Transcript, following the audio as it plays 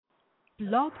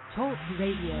Blog Talk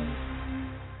Radio.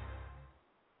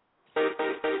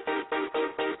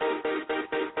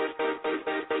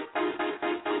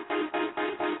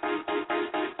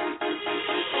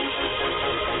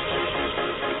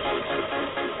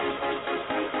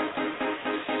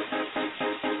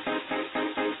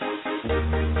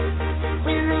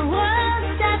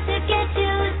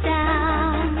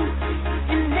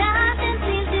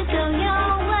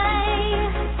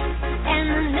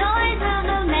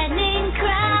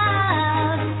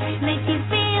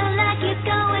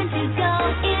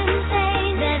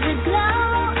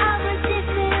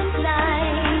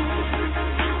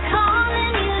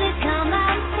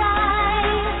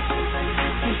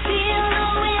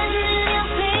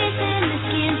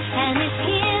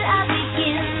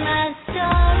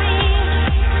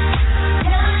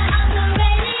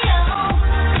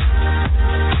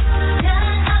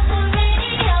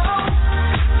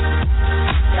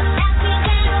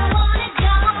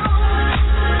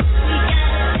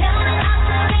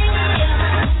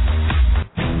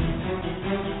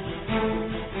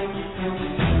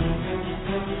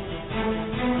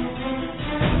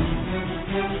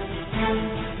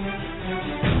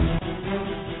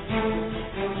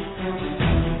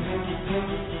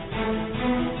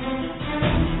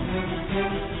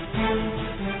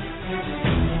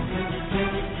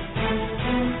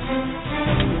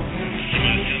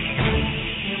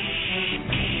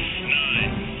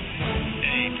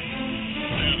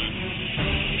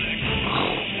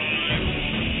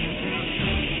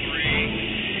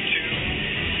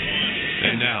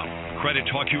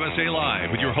 USA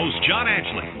Live with your host, John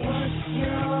Ashley. What's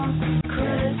your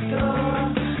credit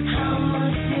score? How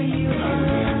much do you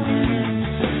earn?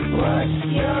 What's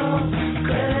your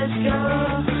credit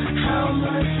score? How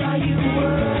much are you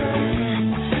worth?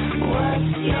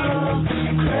 What's your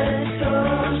credit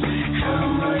score? How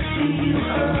much do you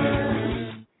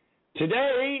earn?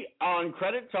 Today on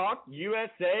Credit Talk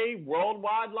USA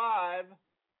Worldwide Live,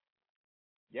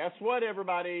 guess what,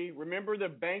 everybody? Remember the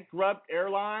bankrupt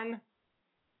airline?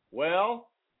 Well,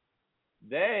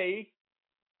 they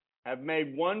have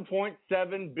made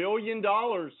 $1.7 billion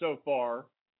so far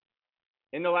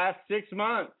in the last 6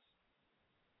 months.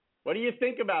 What do you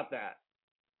think about that?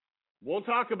 We'll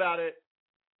talk about it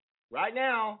right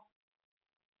now.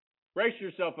 Brace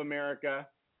yourself, America.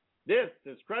 This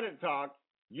is Credit Talk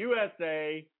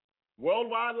USA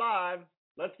Worldwide Live.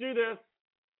 Let's do this.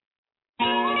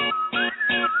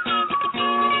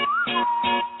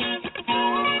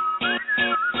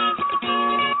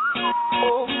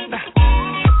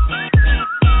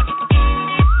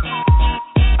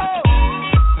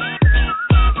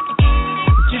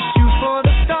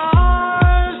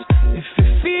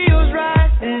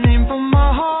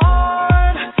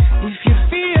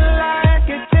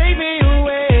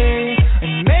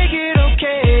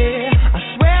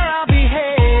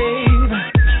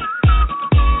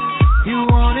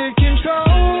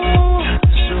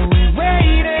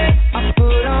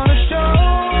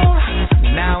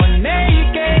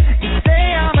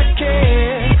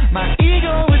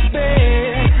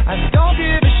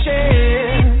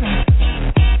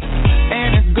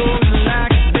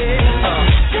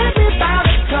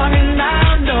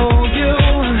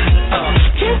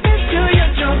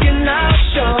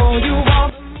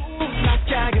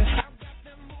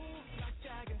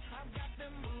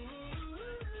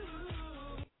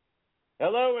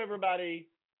 Hello, everybody,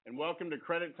 and welcome to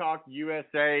Credit Talk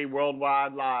USA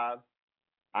Worldwide Live.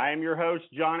 I am your host,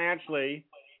 John Ashley,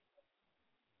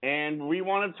 and we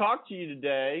want to talk to you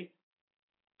today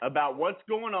about what's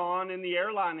going on in the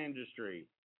airline industry.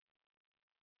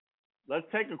 Let's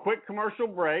take a quick commercial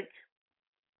break,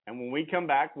 and when we come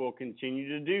back, we'll continue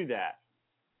to do that.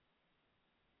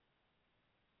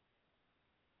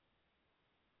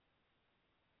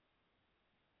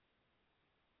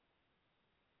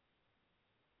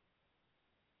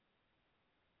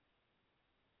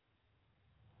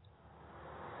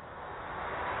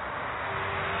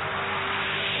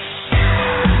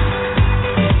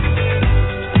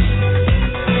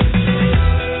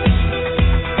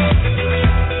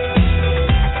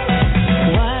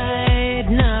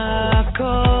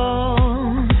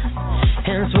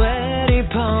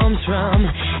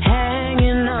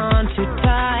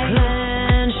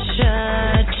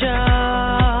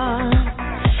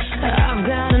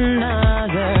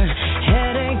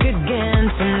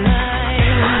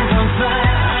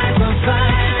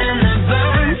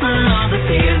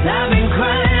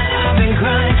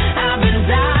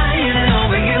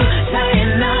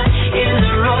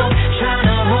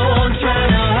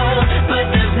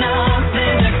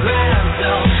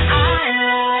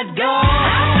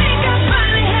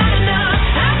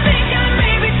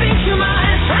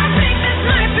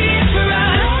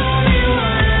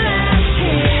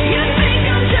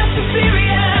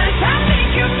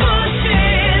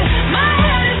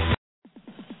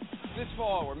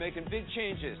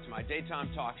 my daytime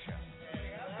talk show.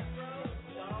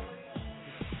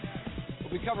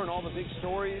 We'll be covering all the big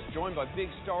stories, joined by big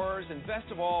stars, and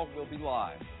best of all, we'll be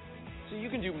live. So you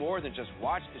can do more than just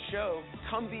watch the show.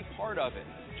 Come be part of it.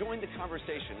 Join the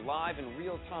conversation live in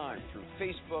real time through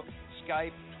Facebook,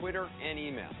 Skype, Twitter, and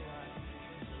email.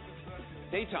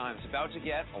 Daytime's about to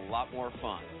get a lot more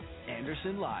fun.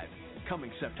 Anderson Live,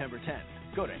 coming September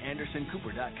 10th. Go to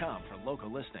andersoncooper.com for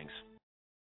local listings.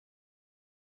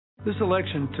 This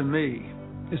election, to me,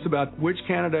 is about which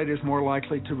candidate is more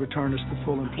likely to return us to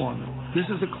full employment. This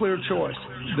is a clear choice.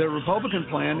 The Republican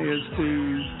plan is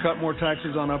to cut more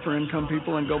taxes on upper-income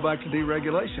people and go back to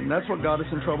deregulation. That's what got us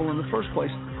in trouble in the first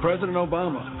place. President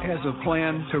Obama has a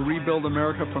plan to rebuild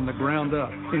America from the ground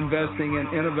up, investing in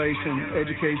innovation,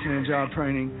 education, and job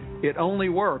training. It only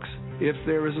works if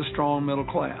there is a strong middle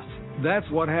class. That's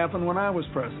what happened when I was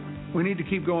president. We need to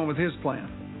keep going with his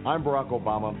plan. I'm Barack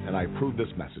Obama, and I approve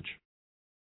this message.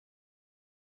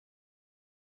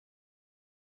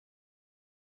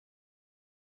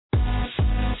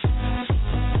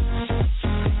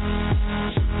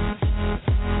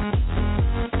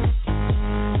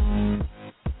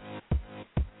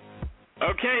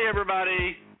 Okay,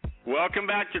 everybody. Welcome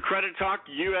back to Credit Talk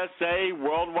USA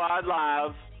Worldwide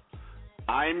Live.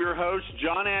 I am your host,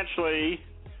 John Ashley,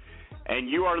 and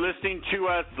you are listening to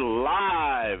us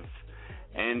live.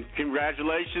 And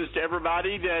congratulations to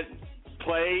everybody that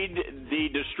played the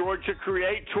Destroy to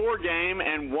Create tour game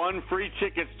and won free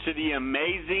tickets to the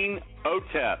amazing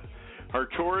OTEP. Her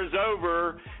tour is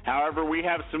over. However, we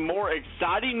have some more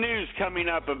exciting news coming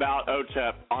up about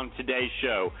OTEP on today's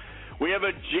show. We have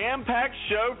a jam-packed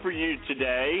show for you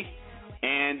today,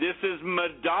 and this is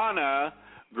Madonna,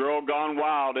 Girl Gone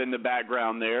Wild, in the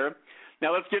background there.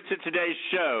 Now let's get to today's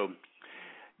show.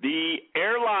 The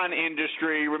airline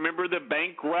industry, remember the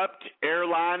bankrupt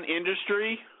airline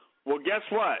industry? Well, guess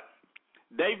what?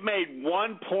 They've made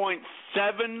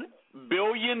 $1.7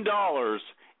 billion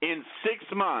in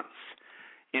 6 months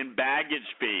in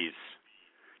baggage fees.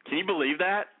 Can you believe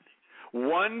that?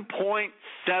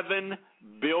 $1.7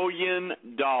 billion.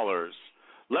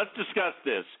 Let's discuss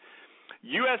this.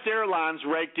 U.S. Airlines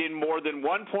raked in more than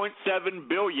 $1.7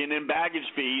 billion in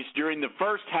baggage fees during the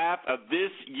first half of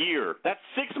this year. That's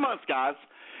 6 months, guys.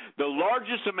 The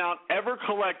largest amount ever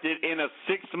collected in a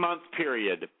 6-month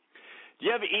period. Do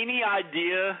you have any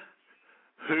idea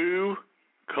who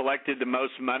collected the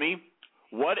most money?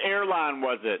 What airline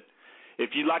was it?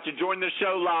 If you'd like to join the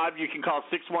show live, you can call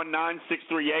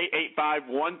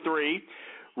 619-638-8513.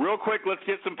 Real quick, let's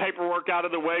get some paperwork out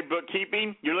of the way.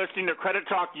 Bookkeeping. You're listening to Credit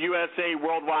Talk USA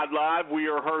Worldwide Live. We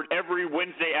are heard every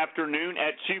Wednesday afternoon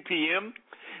at 2 p.m.,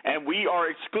 and we are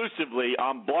exclusively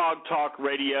on Blog Talk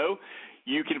Radio.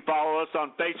 You can follow us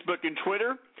on Facebook and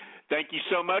Twitter. Thank you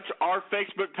so much. Our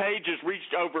Facebook page has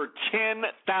reached over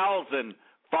 10,000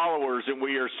 followers, and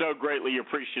we are so greatly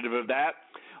appreciative of that.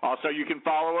 Also, you can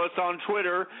follow us on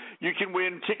Twitter. You can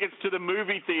win tickets to the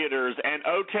movie theaters, and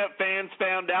OTEP fans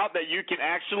found out that you can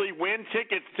actually win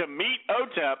tickets to meet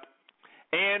OTEP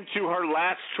and to her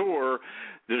last tour,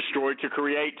 Destroy to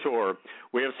Create tour.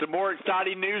 We have some more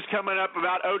exciting news coming up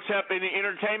about OTEP in the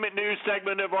entertainment news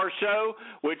segment of our show,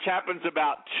 which happens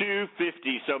about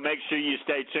 2:50, so make sure you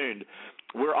stay tuned.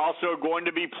 We're also going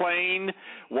to be playing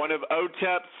one of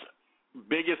OTEP's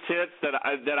biggest hits that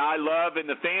I love and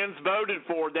the fans voted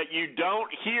for that you don't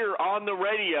hear on the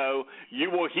radio, you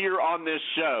will hear on this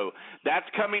show. That's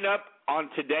coming up on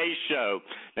today's show.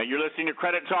 Now, you're listening to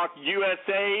Credit Talk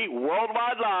USA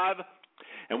Worldwide Live,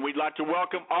 and we'd like to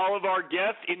welcome all of our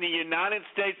guests in the United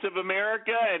States of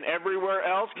America and everywhere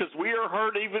else, because we are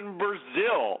heard even in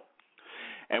Brazil.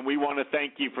 And we want to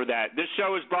thank you for that. This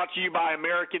show is brought to you by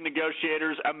American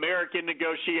Negotiators,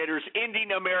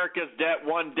 ending America's debt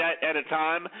one debt at a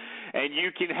time. And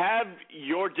you can have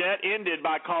your debt ended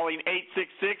by calling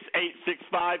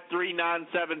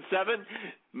 866-865-3977.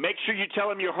 Make sure you tell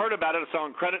them you heard about it. It's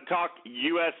on Credit Talk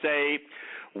USA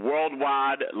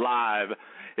Worldwide Live.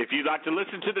 If you'd like to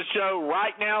listen to the show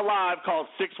right now live, call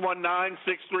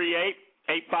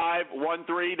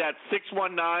 619-638-8513. That's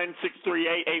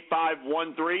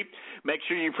 619-638-8513. Make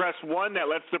sure you press 1. That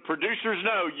lets the producers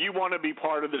know you want to be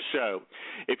part of the show.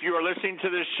 If you are listening to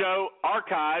this show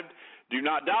archived, do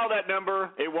not dial that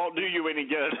number. It won't do you any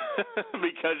good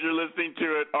because you're listening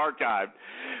to it archived.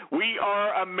 We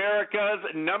are America's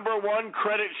 #1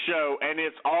 credit show, and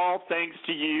it's all thanks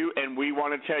to you, and we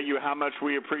want to tell you how much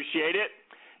we appreciate it.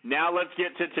 Now let's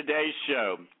get to today's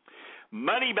show.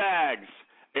 Money bags.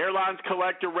 Airlines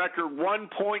collect a record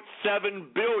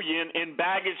 $1.7 billion in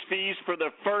baggage fees for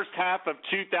the first half of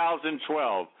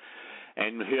 2012.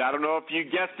 And I don't know if you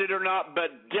guessed it or not,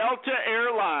 but Delta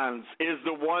Airlines is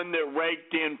the one that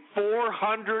raked in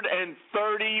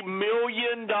 $430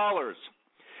 million.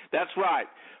 That's right,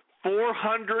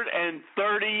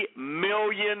 $430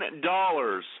 million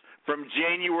from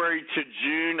January to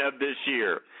June of this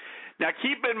year. Now,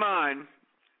 keep in mind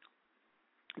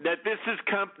that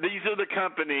these are the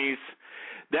companies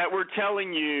that were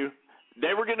telling you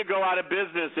they were going to go out of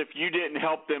business if you didn't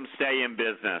help them stay in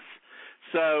business.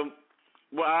 So,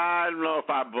 well, I don't know if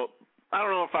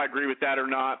I agree with that or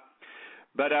not.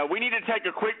 But we need to take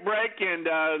a quick break and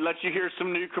let you hear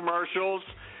some new commercials.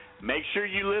 Make sure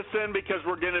you listen because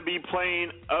we're going to be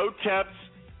playing OTEP's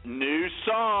new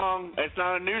song. It's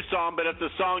not a new song, but it's a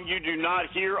song you do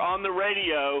not hear on the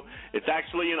radio. It's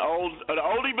actually an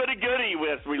oldie but a goodie,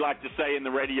 as we like to say in the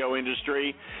radio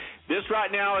industry. This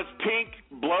right now is Pink,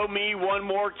 Blow Me One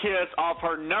More Kiss, off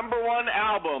her #1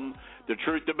 album, The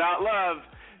Truth About Love.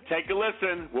 Take a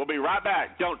listen. We'll be right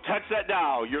back. Don't touch that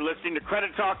dial. You're listening to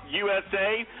Credit Talk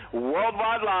USA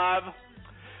Worldwide Live,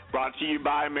 brought to you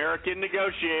by American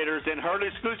Negotiators and heard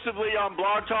exclusively on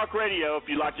Blog Talk Radio. If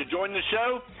you'd like to join the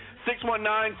show,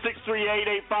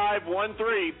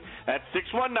 619-638-8513. That's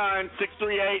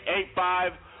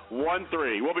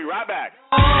 619-638-8513. We'll be right back.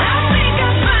 I think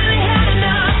I finally had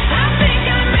enough. I think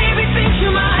I maybe think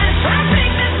too much. I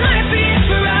think this might be it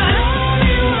for us.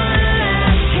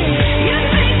 You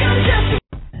think I'm just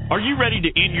Are you ready to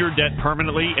end your debt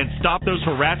permanently and stop those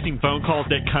harassing phone calls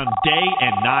that come day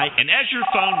and night? And as your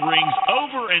phone rings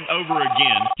over and over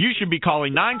again, you should be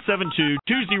calling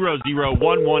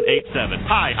 972-200-1187.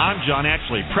 Hi, I'm John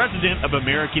Ashley, President of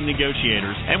American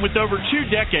Negotiators. And with over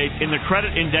 2 decades in the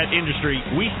credit and debt industry,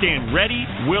 we stand ready,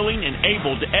 willing, and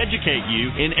able to educate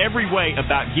you in every way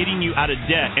about getting you out of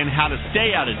debt and how to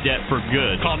stay out of debt for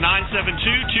good. Call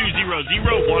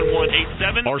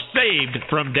 972-200-1187 or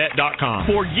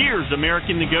savedfromdebt.com. For years,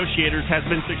 American Negotiators has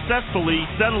been successfully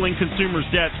settling consumers'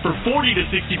 debts for 40 to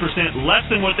 60% less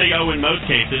than what they owe in most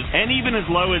cases, and even as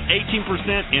low as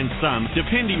 18% in some,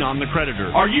 depending on the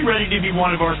creditor. Are you ready to be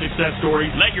one of our success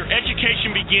stories? Let your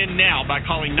education begin now by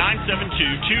calling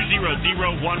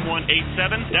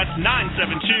 972-200-1187. That's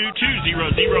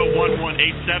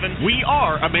 972-200-1187. We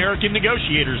are American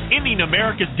Negotiators, ending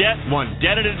America's debt one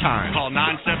debt at a time. Call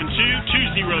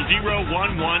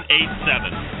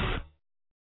 972-200-1187.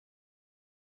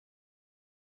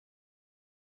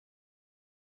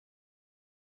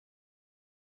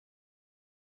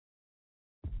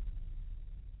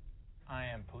 I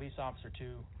am Police Officer 2,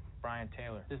 Brian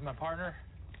Taylor. This is my partner,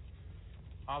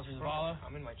 Officer Zavala.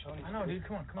 I'm in my chonies. I know, dude.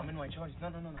 Come on. I'm in my chonies.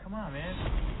 No. Come on, man.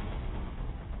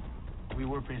 We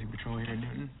were basic patrol here in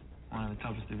Newton, one of the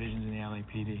toughest divisions in the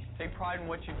LAPD. Take pride in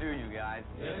what you do, you guys.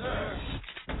 Yes, sir.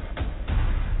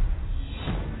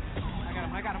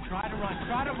 I got him. Try to run.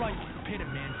 Pit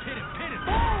him, man. Pit him.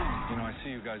 You know, I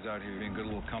see you guys out here being good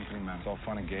little company, man. It's all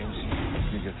fun and games.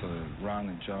 You get to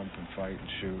run and jump and fight and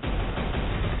shoot.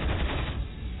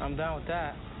 I'm down with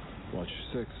that. Watch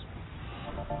your 6.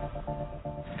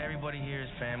 Everybody here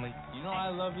is family. You know I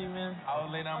love you, man. I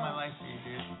would lay down my life for you,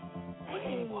 dude.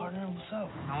 Hey, partner, what's up?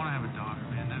 I want to have a daughter,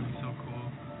 man. That'd be so cool.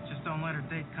 Just don't let her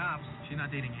date cops. She's not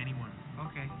dating anyone.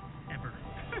 Okay. Ever.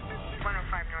 105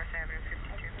 North Avenue,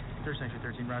 52. Third section,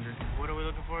 13, Roger. What are we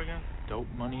looking for again? Dope,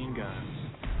 money, and guns.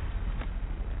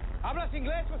 ¿Hablas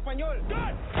inglés o español?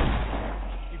 Good!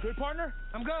 You good, partner?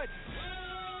 I'm good.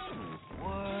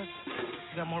 What?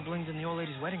 You got more bling than the old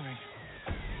lady's wedding ring.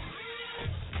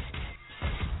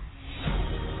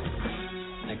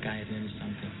 That guy is into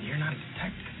something. You're not a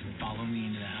detective. Follow me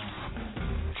into the house.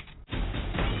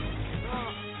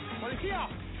 Policía!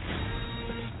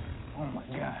 Oh, my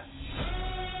God.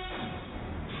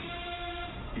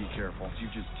 Be careful. You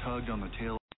just tugged on the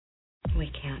tail. We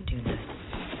can't do this.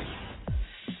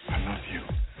 I'm with you.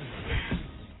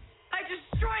 I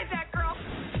destroyed that girl.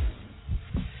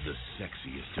 The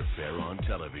sexiest affair on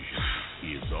television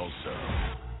is also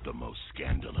the most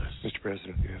scandalous. Mr.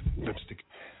 President, you have lipstick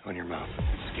on your mouth.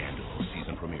 Scandal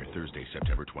season premiere Thursday,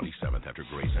 September 27th after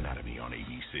Grey's Anatomy on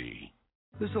ABC.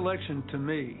 This election, to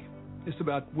me, is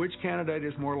about which candidate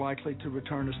is more likely to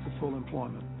return us to full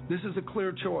employment. This is a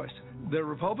clear choice. The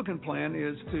Republican plan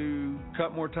is to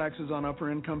cut more taxes on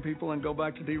upper-income people and go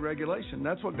back to deregulation.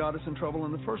 That's what got us in trouble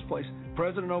in the first place.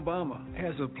 President Obama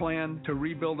has a plan to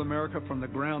rebuild America from the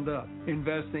ground up,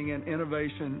 investing in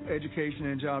innovation, education,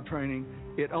 and job training.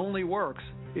 It only works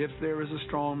if there is a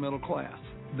strong middle class.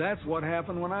 That's what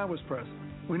happened when I was president.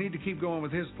 We need to keep going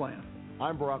with his plan.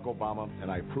 I'm Barack Obama,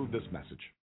 and I approve this message.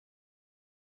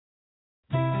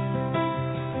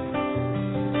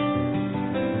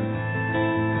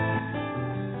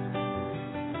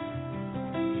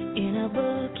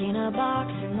 in a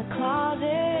box in the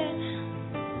closet,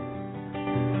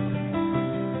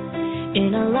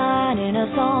 in a line in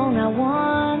a song I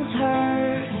once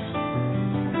heard,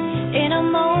 in a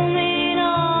moment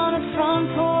on a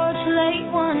front porch late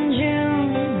one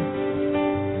June,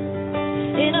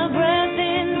 in a breath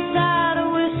inside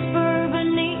a whisper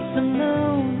beneath the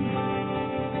moon.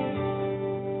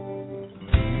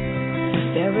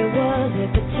 There it was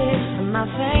at the tips of my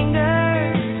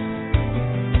fingers,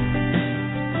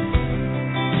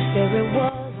 there it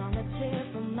was on the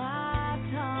tip of my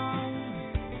tongue.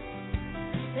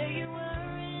 There you were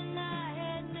and I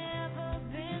had never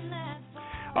been that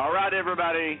far. All right,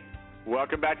 everybody.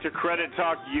 Welcome back to Credit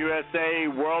Talk USA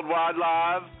Worldwide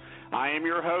Live. I am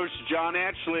your host, John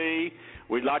Ashley.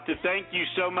 We'd like to thank you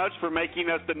so much for making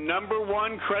us the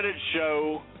 #1 credit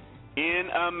show in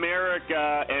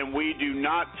America, and we do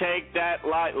not take that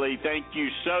lightly. Thank you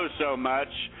so much.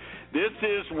 This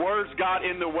is Words Got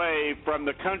in the Way from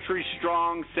the Country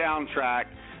Strong soundtrack.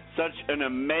 Such an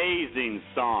amazing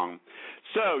song.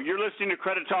 So, you're listening to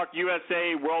Credit Talk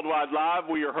USA Worldwide Live.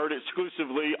 We are heard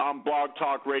exclusively on Blog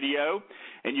Talk Radio,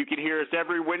 and you can hear us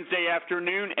every Wednesday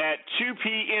afternoon at 2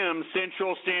 p.m.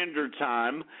 Central Standard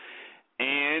Time.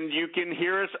 And you can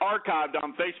hear us archived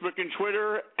on Facebook and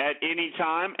Twitter at any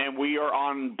time, and we are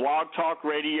on Blog Talk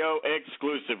Radio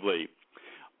exclusively.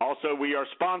 Also, we are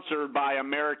sponsored by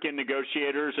American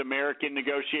Negotiators. American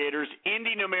Negotiators,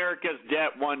 ending America's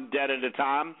debt one debt at a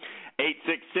time.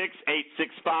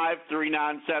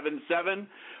 866-865-3977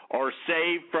 or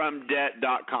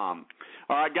savefromdebt.com.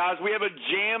 All right, guys, we have a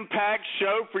jam-packed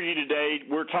show for you today.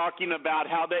 We're talking about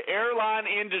how the airline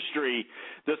industry,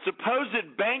 the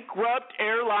supposed bankrupt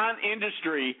airline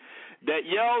industry that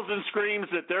yells and screams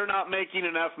that they're not making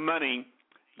enough money,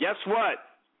 guess what?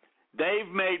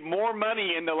 They've made more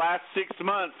money in the last 6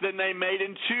 months than they made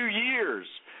in 2 years.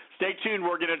 Stay tuned.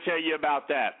 We're going to tell you about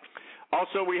that.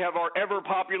 Also, we have our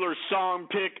ever-popular song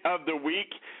pick of the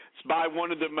week. It's by one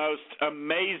of the most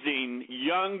amazing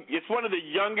it's one of the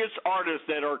youngest artists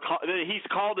he's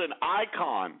called an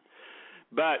icon.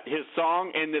 But his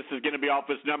song, and this is going to be off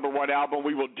his #1 album,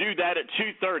 we will do that at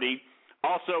 2:30.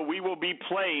 Also, we will be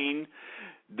playing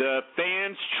the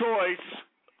fans' choice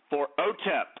for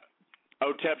OTEP.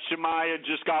 OTEP Shemaya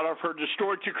just got off her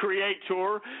Destroy to Create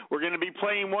tour. We're going to be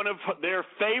playing one of their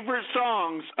favorite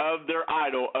songs of their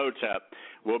idol, OTEP.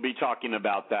 We'll be talking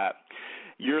about that.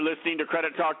 You're listening to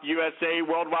Credit Talk USA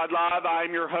Worldwide Live.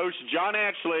 I'm your host, John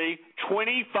Ashley.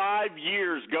 25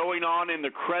 years going on in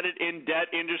the credit and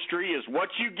debt industry is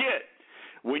what you get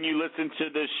when you listen to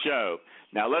this show.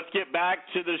 Now, let's get back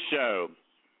to the show.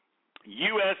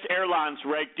 U.S. Airlines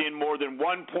raked in more than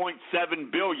 $1.7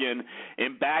 billion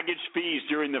in baggage fees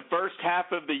during the first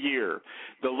half of the year,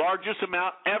 the largest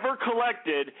amount ever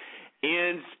collected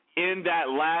in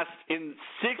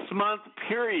 6-month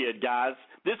period, guys.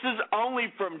 This is only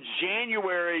from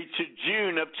January to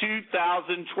June of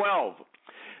 2012.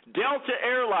 Delta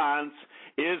Airlines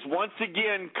is once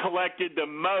again collected the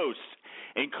most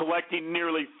in collecting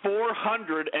nearly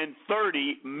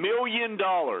 $430 million.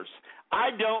 I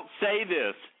don't say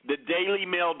this. The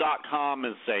DailyMail.com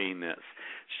is saying this.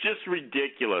 It's just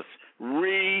ridiculous.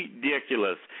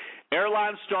 Ridiculous.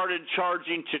 Airlines started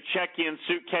charging to check-in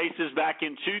suitcases back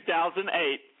in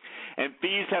 2008, and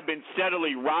fees have been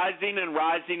steadily rising and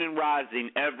rising and rising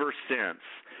ever since.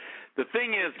 The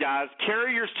thing is, guys,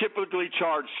 carriers typically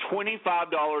charge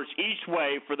 $25 each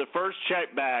way for the first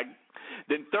check bag,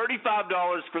 then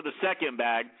 $35 for the second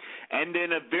bag, and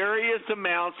then various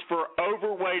amounts for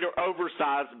overweight or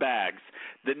oversized bags.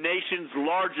 The nation's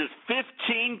largest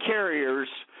 15 carriers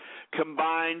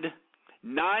combined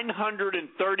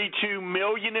 $932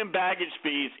 million in baggage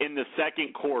fees in the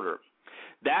second quarter.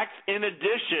 That's in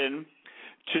addition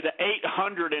to the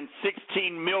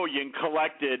 $816 million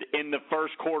collected in the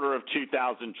first quarter of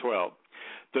 2012.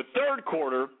 The third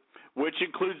quarter, which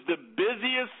includes the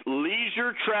busiest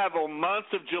leisure travel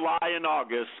months of July and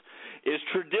August, is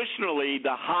traditionally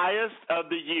the highest of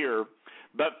the year,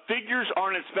 but figures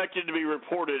aren't expected to be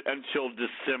reported until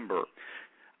December.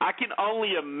 I can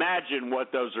only imagine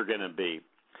what those are going to be.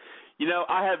 You know,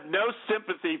 I have no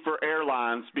sympathy for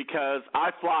airlines because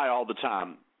I fly all the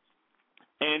time.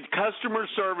 And customer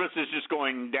service is just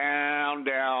going down,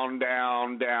 down,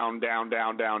 down, down, down,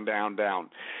 down, down, down,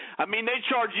 down. I mean, they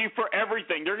charge you for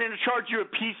everything. They're going to charge you a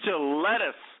piece of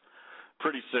lettuce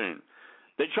pretty soon.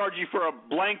 They charge you for a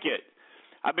blanket.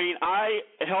 I mean, I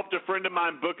helped a friend of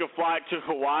mine book a flight to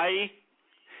Hawaii,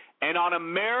 and on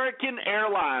American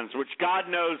Airlines, which God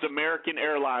knows American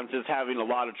Airlines is having a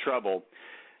lot of trouble,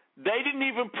 they didn't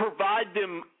even provide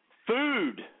them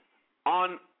food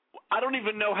on I don't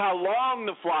even know how long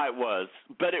the flight was,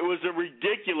 but it was a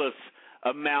ridiculous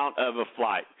amount of a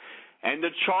flight. And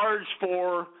the charge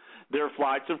for their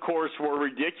flights, of course, were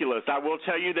ridiculous. I will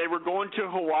tell you, they were going to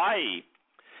Hawaii,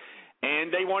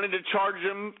 and they wanted to charge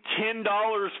them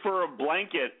 $10 for a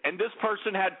blanket, and this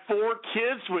person had 4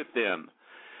 kids with them.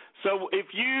 So if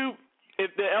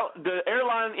the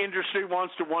airline industry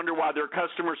wants to wonder why their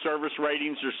customer service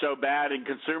ratings are so bad and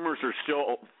consumers are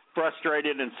still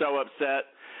frustrated and so upset,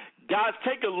 guys,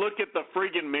 take a look at the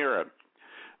friggin' mirror.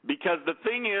 Because the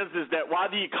thing is that while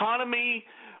the economy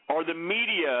or the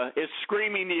media is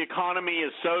screaming the economy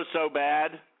is so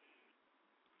bad,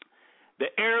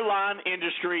 the airline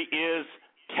industry is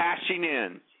cashing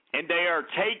in, and they are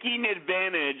taking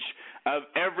advantage of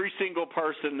every single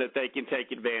person that they can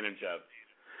take advantage of.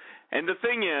 And the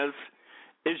thing is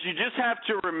you just have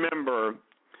to remember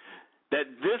that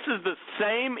this is the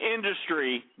same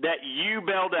industry that you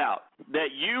bailed out,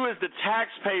 that you as the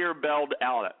taxpayer bailed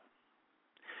out.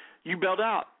 You bailed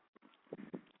out.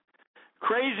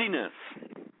 Craziness.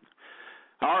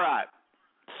 All right.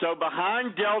 So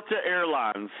behind Delta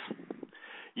Airlines,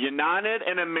 United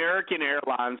and American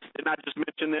Airlines, didn't I just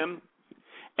mention them?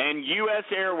 And U.S.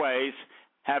 Airways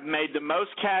have made the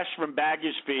most cash from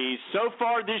baggage fees so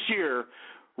far this year,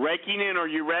 raking in, are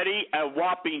you ready, a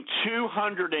whopping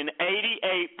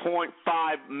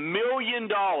 $288.5 million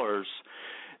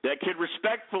that could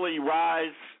respectfully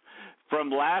rise from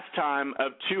last time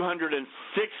of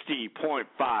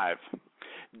 $260.5.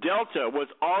 Delta was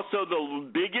also the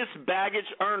biggest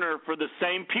baggage earner for the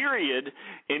same period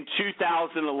in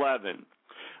 2011.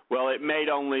 Well, it made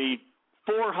only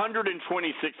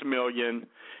 $426 million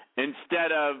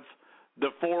instead of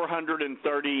the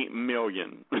 $430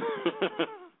 million.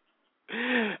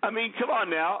 I mean, come on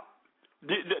now.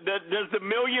 Does the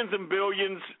millions and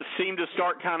billions seem to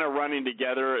start kind of running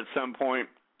together at some point?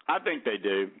 I think they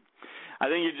do. I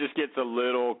think it just gets a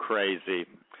little crazy.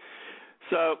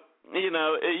 So, you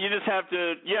know, you have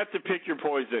to pick your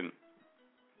poison,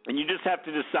 and you just have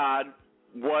to decide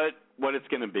what it's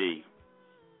going to be.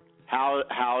 How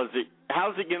is it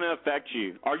going to affect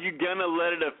you? Are you going to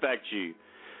let it affect you?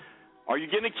 Are you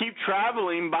going to keep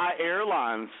traveling by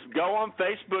airlines? Go on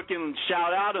Facebook and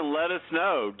shout out and let us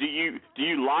know. Do you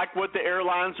like what the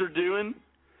airlines are doing?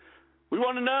 We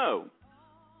want to know.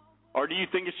 Or do you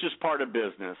think it's just part of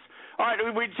business? All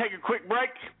right, we take a quick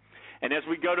break. And as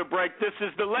we go to break, this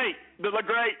is the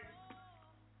great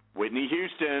Whitney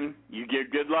Houston. You give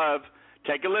good love.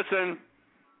 Take a listen.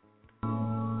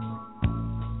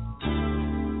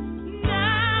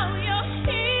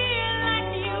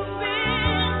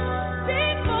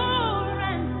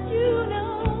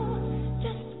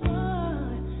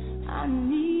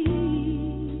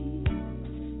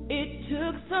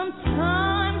 Some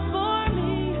time for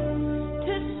me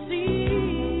to see.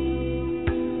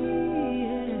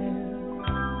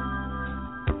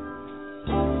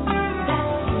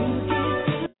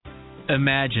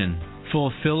 Imagine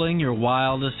fulfilling your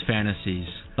wildest fantasies,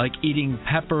 like eating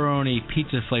pepperoni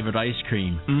pizza-flavored ice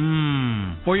cream.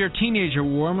 Or your teenager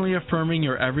warmly affirming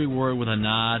your every word with a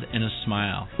nod and a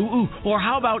smile. Or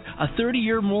how about a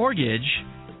 30-year mortgage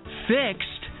fixed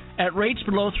at rates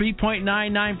below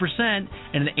 3.99%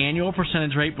 and an annual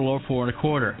percentage rate below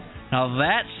 4.25%. Now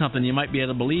that's something you might be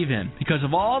able to believe in. Because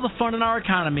of all the fun in our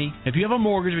economy, if you have a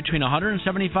mortgage between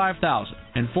 $175,000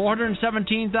 and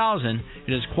 $417,000,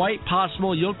 it is quite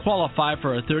possible you'll qualify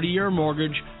for a 30-year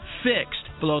mortgage fixed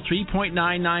below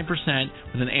 3.99%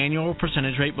 with an annual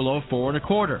percentage rate below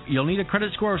 4.25%. You'll need a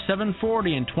credit score of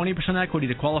 740 and 20% equity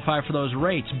to qualify for those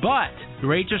rates, but the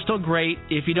rates are still great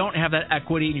if you don't have that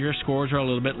equity and your scores are a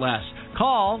little bit less.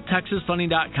 Call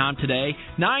TexasLending.com today,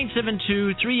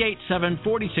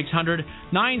 972-387-4600,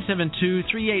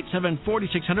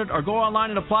 972-387-4600, or go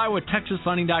online and apply with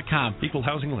TexasLending.com. Equal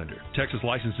housing lender. Texas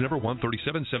license number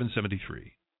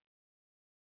 137773.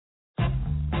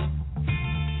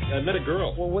 I met a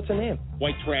girl. Well, what's her name?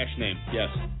 White trash name, yes.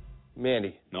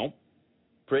 Mandy. Nope.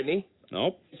 Brittany.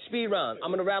 Nope. Speed round. I'm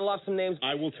going to rattle off some names.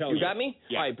 I will tell you. You got me?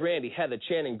 Yeah. All right, Brandy, Heather,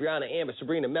 Channing, Brianna, Amber,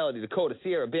 Sabrina, Melody, Dakota,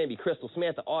 Sierra, Bambi, Crystal,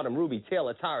 Samantha, Autumn, Ruby,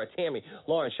 Taylor, Tara, Tammy,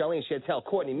 Lauren, Charlene, Chantel,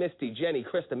 Courtney, Misty, Jenny,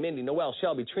 Krista, Mindy, Noelle,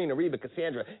 Shelby, Trina, Reba,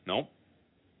 Cassandra. Nope.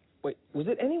 Wait, was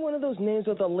it any one of those names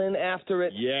with a Lynn after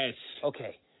it? Yes.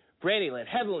 Okay. Brandy Lynn,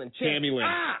 Heather Lynn, Tammy Lynn.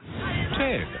 Ah!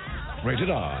 10. Rated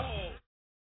R.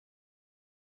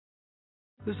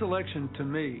 This election, to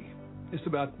me, It's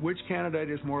about which candidate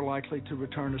is more likely to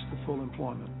return us to full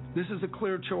employment. This is a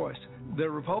clear choice. The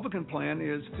Republican plan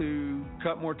is to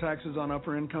cut more taxes on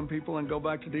upper income people and go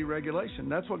back to deregulation.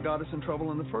 That's what got us in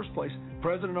trouble in the first place.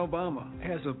 President Obama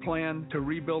has a plan to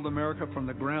rebuild America from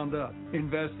the ground up,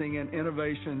 investing in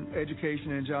innovation,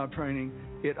 education, and job training.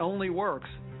 It only works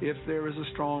if there is a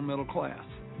strong middle class.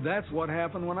 That's what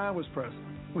happened when I was president.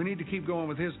 We need to keep going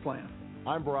with his plan.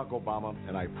 I'm Barack Obama,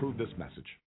 and I approve this message.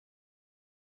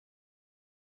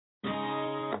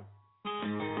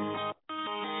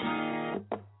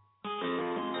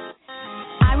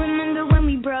 I remember when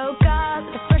we broke up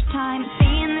the first time,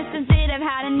 saying this is it, I've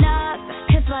had enough.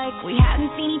 'Cause like we hadn't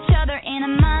seen each other in a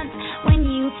month. When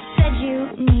you said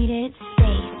you needed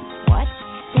space, what?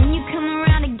 Then you come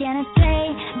around again and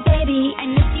say, baby, I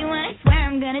miss you and I swear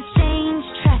I'm gonna change.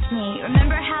 Trust me,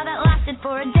 remember how that lasted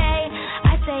for a day?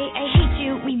 I say I hate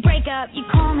you, we break up, you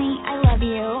call me, I love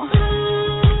you.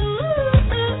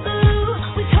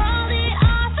 We called it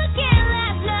off again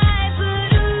last night, but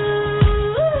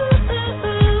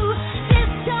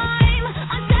this time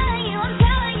I'm telling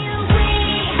you, we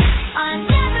are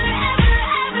never, ever,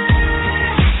 ever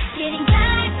getting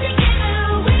back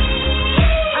together. We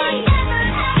are never,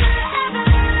 ever, ever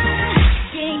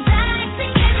getting back together. You go talk to your friends,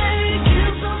 talk to my friends,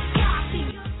 talk to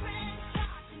me.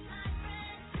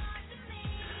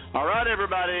 All right,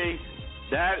 everybody.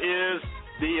 That is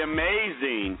the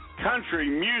amazing country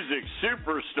music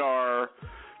superstar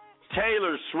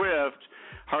Taylor Swift.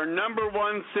 Her number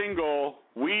one single,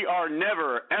 We Are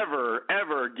Never, Ever,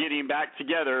 Ever Getting Back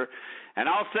Together. And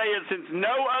I'll say it, since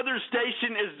no other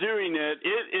station is doing it,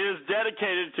 it is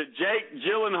dedicated to Jake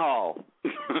Gyllenhaal.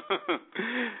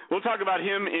 We'll talk about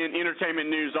him in entertainment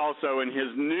news also in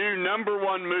his new number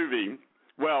one movie.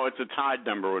 Well, it's a tied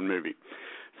number one movie.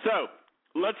 So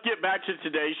let's get back to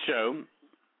today's show.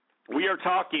 We are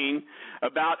talking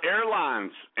about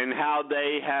airlines and how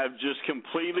they have just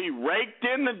completely raked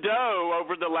in the dough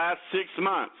over the last 6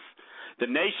 months. The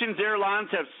nation's airlines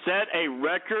have set a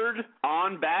record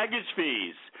on baggage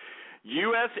fees.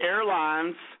 U.S.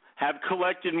 Airlines have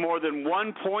collected more than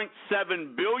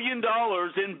 $1.7 billion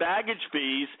in baggage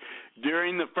fees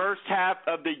during the first half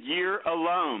of the year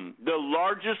alone, the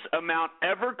largest amount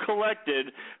ever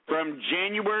collected from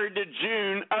January to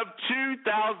June of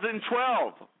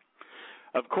 2012.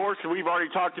 Of course, we've already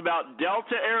talked about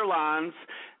Delta Airlines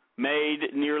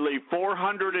made nearly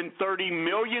 $430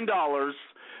 million,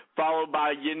 followed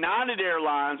by United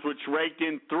Airlines, which raked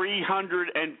in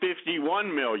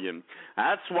 $351 million.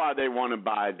 That's why they want to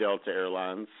buy Delta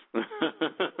Airlines.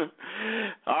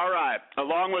 All right.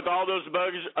 Along with all those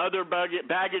other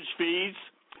baggage fees,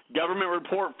 government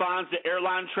report finds that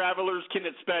airline travelers can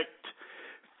expect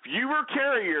fewer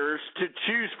carriers to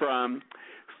choose from,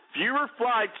 fewer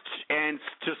flights and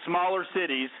to smaller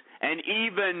cities, and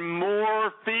even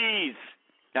more fees.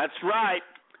 That's right,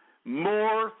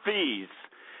 more fees.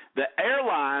 The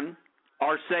airline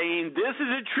are saying this is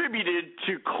attributed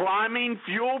to climbing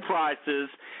fuel prices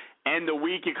and the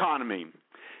weak economy.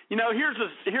 You know,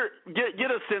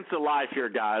 get a sense of life here,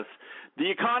 guys. The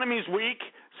economy's weak,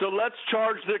 so let's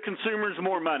charge the consumers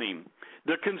more money.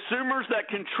 The consumers that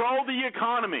control the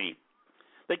economy,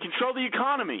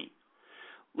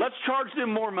 let's charge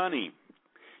them more money.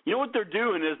 You know what they're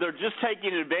doing is they're just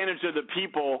taking advantage of the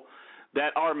people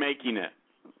that are making it.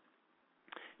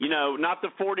 You know, not the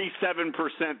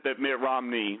 47% that Mitt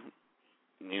Romney.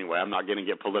 Anyway, I'm not going to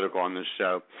get political on this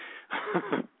show.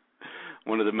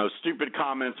 One of the most stupid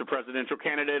comments a presidential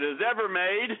candidate has ever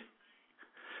made.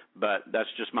 But that's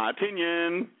just my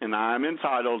opinion, and I'm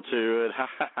entitled to it.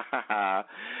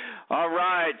 All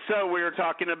right, so we were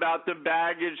talking about the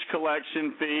baggage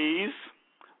collection fees.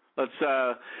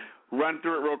 Let's run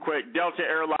through it real quick. Delta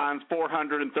Airlines,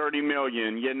 $430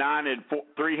 million. United,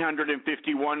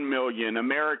 $351 million.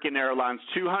 American Airlines,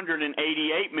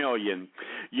 $288 million.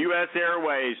 U.S.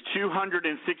 Airways,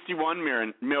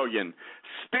 $261 million.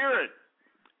 Spirit,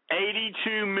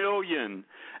 $82 million.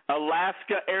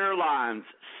 Alaska Airlines,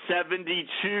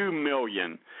 $72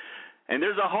 million. And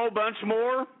there's a whole bunch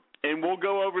more, and we'll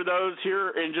go over those here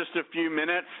in just a few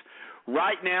minutes.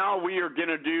 Right now, we are going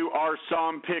to do our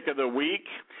song pick of the week.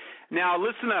 Now,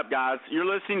 listen up, guys. You're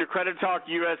listening to Credit Talk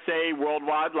USA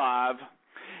Worldwide Live,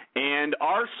 and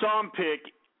our song pick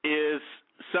is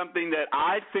something that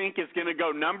I think is going to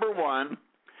go number one,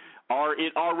 or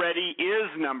it already is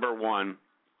number one.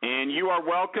 And you are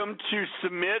welcome to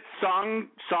submit song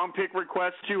pick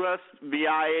requests to us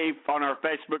on our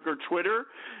Facebook or Twitter.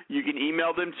 You can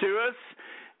email them to us.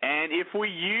 And if we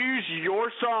use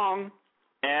your song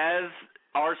as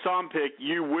our song pick,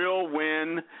 you will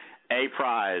win a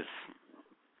prize.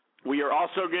 We are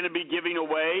also going to be giving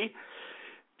away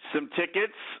some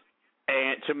tickets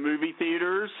to movie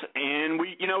theaters, and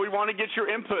we want to get your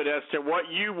input as to what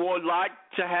you would like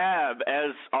to have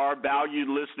as our valued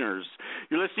listeners.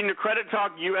 You're listening to Credit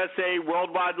Talk USA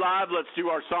Worldwide Live. Let's do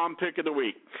our song pick of the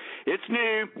week. It's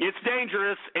new, it's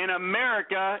dangerous, in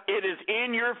America, it is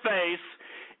in your face.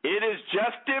 It is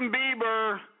Justin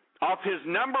Bieber off his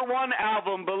 #1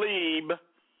 album, Believe,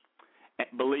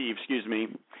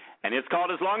 and it's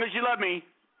called As Long As You Love Me.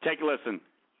 Take a listen.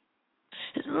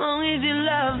 As long as you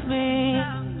love me.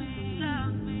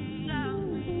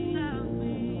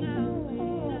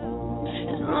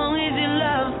 As long as you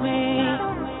love me.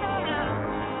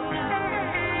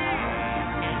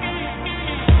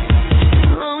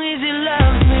 As long as you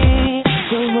love me.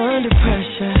 We're under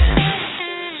pressure.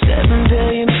 7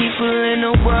 billion people in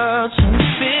the world trying to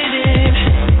fit in.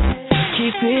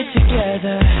 Keep it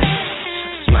together.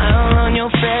 Smile on your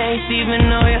face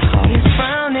even though your heart is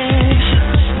frowning.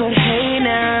 But hey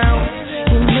now,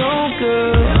 you're no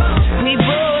good. We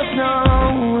both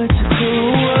know it's a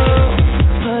cruel world,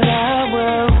 but I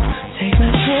will take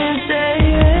my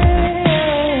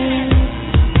chances.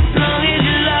 As long as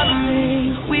you love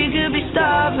me, we could be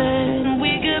starving,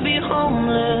 we could be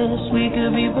homeless, we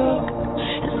could be broke.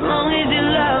 As long as you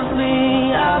love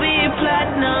me, I'll be your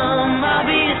platinum, I'll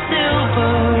be your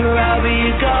silver, I'll be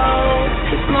your gold.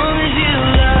 As long as you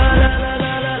love.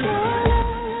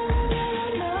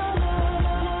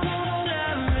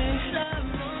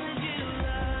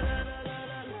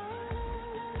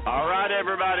 All right,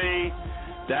 everybody.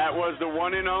 That was the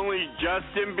one and only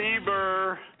Justin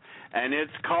Bieber, and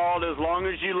it's called As Long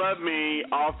As You Love Me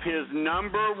off his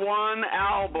 #1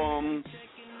 album,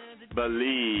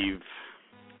 Believe.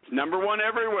 #1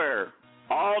 everywhere,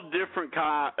 all different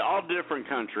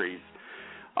countries.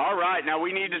 All right, now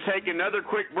we need to take another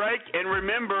quick break, and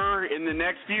remember, in the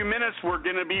next few minutes, we're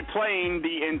going to be playing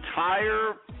the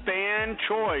entire fan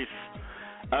choice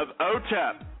of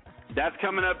OTEP. That's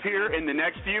coming up here in the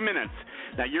next few minutes.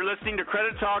 Now, you're listening to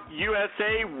Credit Talk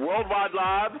USA Worldwide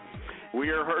Live. We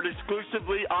are heard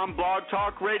exclusively on Blog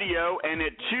Talk Radio and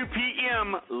at 2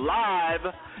 p.m.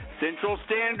 live Central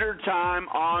Standard Time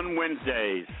on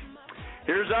Wednesdays.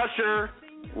 Here's Usher.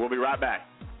 We'll be right back.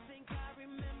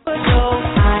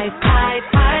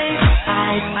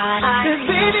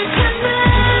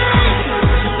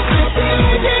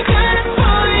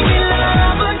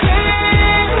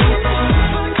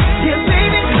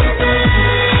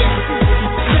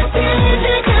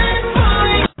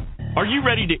 Are you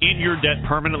ready to end your debt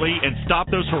permanently and stop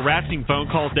those harassing phone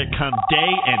calls that come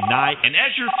day and night? And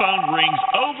as your phone rings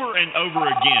over and over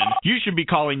again, you should be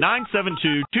calling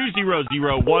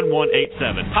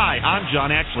 972-200-1187. Hi, I'm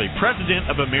John Ashley, President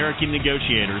of American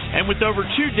Negotiators. And with over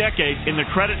 2 decades in the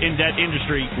credit and debt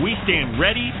industry, we stand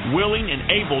ready, willing, and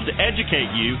able to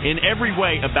educate you in every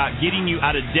way about getting you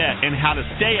out of debt and how to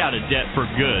stay out of debt for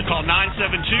good. Call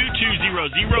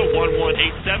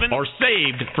 972-200-1187 or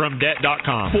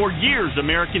savedfromdebt.com. For years,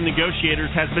 American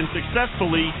Negotiators has been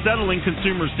successfully settling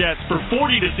consumers' debts for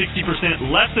 40 to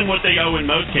 60% less than what they owe in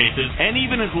most cases, and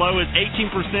even as low as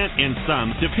 18% in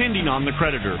some, depending on the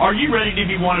creditor. Are you ready to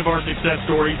be one of our success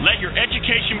stories? Let your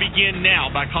education begin now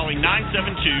by calling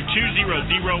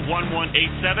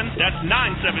 972-200-1187. That's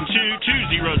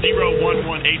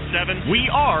 972-200-1187. We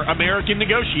are American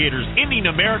Negotiators, ending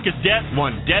America's debt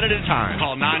one debt at a time.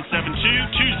 Call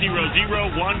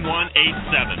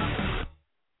 972-200-1187.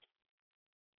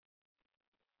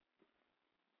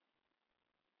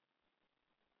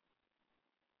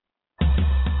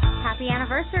 Happy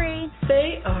anniversary.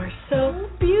 They are so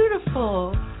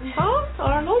beautiful. Huh,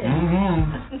 Arnold?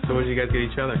 Mm-hmm. So what did you guys get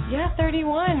each other? Yeah,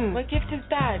 31. What gift is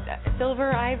that?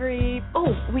 Silver, ivory?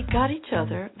 Oh, we got each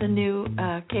other the new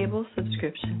cable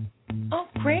subscription. Oh,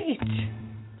 great.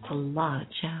 It's a lot of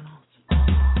channels.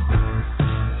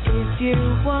 If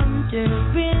you're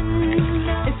wondering,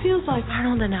 it feels like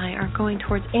Arnold and I aren't going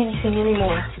towards anything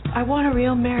anymore. I want a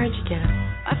real marriage again.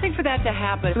 I think for that to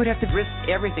happen, we'd have to risk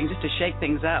everything just to shake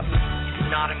things up.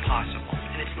 It's not impossible,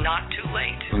 and it's not too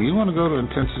late. Well, you want to go to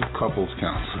intensive couples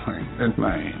counseling in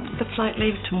Maine? The flight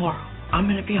leaves tomorrow. I'm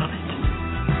going to be on it.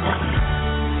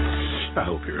 I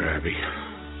hope you're happy.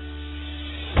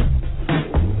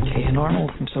 Kay and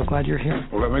Arnold, I'm so glad you're here.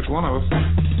 Well, that makes one of us.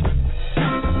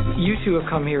 You two have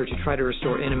come here to try to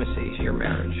restore intimacy to your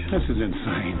marriage. This is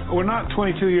insane. We're not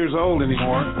 22 years old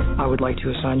anymore. I would like to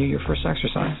assign you your first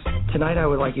exercise. Tonight I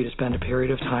would like you to spend a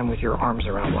period of time with your arms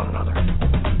around one another.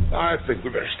 I think we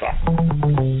better stop.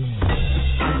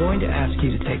 I'm going to ask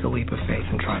you to take a leap of faith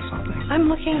and try something. I'm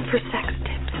looking for sex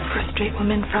tips for a straight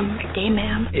woman from a gay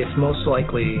man. It's most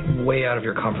likely way out of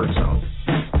your comfort zone.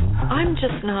 I'm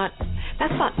just not.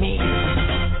 That's not me.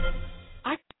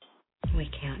 We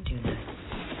can't do this.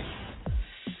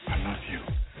 I love you.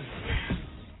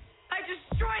 I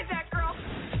destroyed that girl.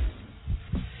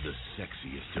 The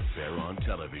sexiest affair on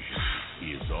television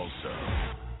is also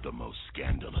the most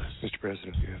scandalous. Mr.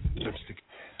 President, you have lipstick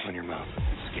on your mouth.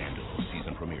 Scandal,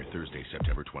 season premiere Thursday,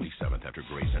 September 27th after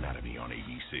Grey's Anatomy on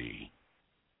ABC.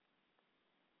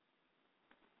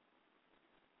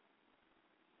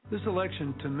 This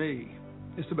election, to me,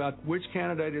 is about which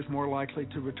candidate is more likely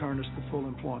to return us to full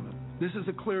employment. This is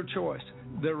a clear choice.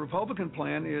 The Republican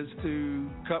plan is to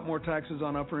cut more taxes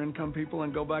on upper-income people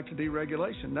and go back to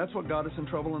deregulation. That's what got us in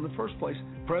trouble in the first place.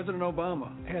 President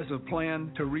Obama has a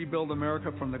plan to rebuild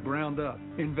America from the ground up,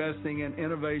 investing in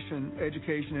innovation,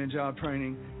 education, and job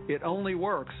training. It only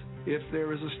works if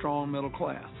there is a strong middle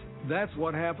class. That's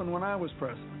what happened when I was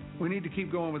president. We need to keep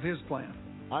going with his plan.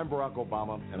 I'm Barack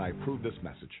Obama, and I approve this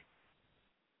message.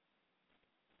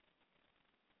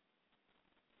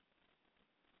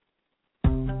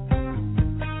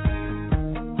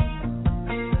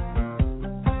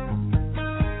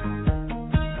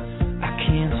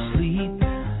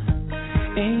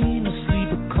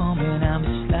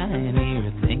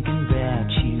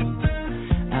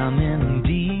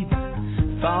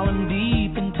 Falling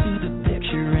deep into the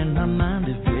picture in my mind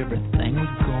of everything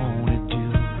we're gonna do.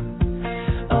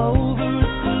 Over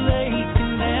at the lake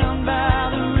and down by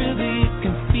the river, you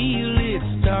can feel it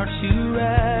start to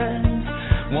rise.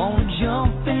 Wanna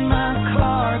jump in my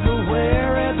car, go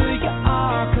wherever you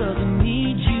are, 'cause I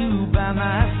need you by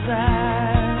my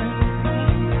side.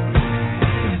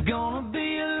 It's gonna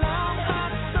be a long,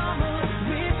 hot summer.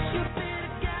 Wish you'd be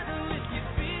together with your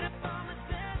feet up on the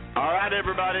deck. All right,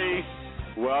 everybody.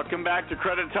 Welcome back to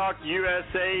Credit Talk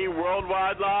USA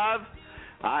Worldwide Live.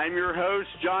 I'm your host,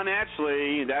 John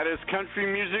Ashley. That is country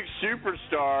music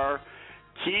superstar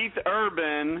Keith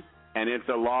Urban, and it's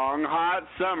a long, hot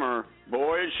summer.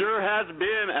 Boy, it sure has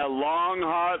been a long,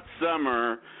 hot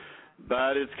summer,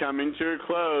 but it's coming to a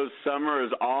close. Summer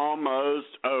is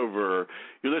almost over.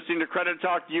 You're listening to Credit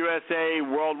Talk USA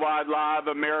Worldwide Live,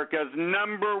 America's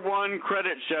 #1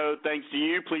 credit show. Thanks to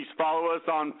you. Please follow us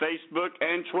on Facebook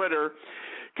and Twitter.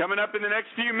 Coming up in the next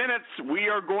few minutes, we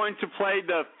are going to play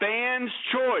the Fan's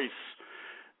Choice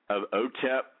of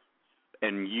OTEP,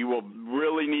 and you will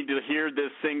really need to hear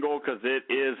this single because it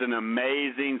is an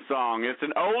amazing song. It's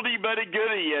an oldie but a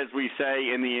goodie, as we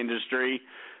say in the industry,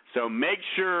 so make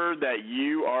sure that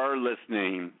you are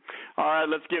listening. All right,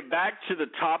 let's get back to the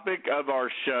topic of our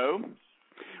show.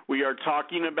 We are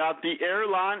talking about the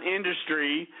airline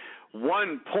industry.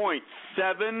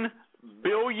 $1.7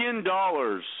 billion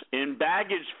in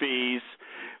baggage fees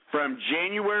from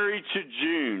January to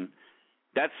June.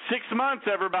 That's 6 months,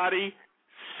 everybody.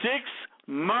 6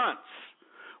 months.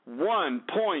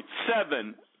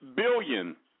 $1.7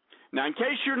 billion. Now, in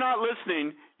case you're not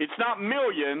listening, it's not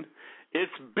million,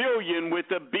 it's billion with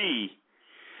a B.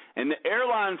 And the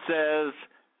airline says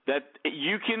that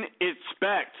you can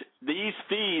expect these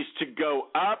fees to go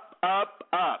up, up,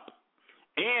 up.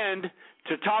 And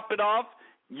to top it off,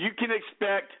 you can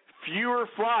expect fewer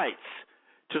flights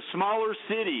to smaller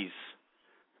cities.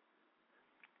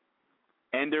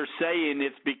 And they're saying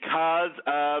it's because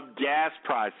of gas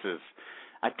prices.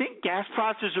 I think gas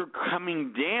prices are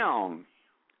coming down,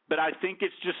 but I think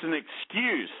it's just an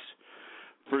excuse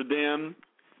for them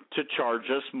to charge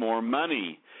us more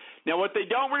money. Now, what they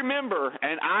don't remember,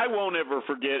 and I won't ever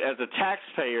forget as a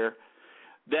taxpayer,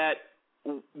 that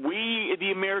we,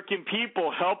 the American people,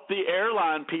 help the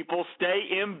airline people stay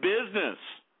in business.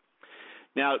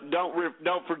 Now,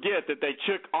 don't forget that they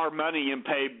took our money and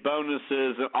paid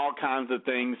bonuses and all kinds of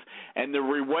things, and the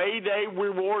way they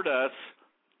reward us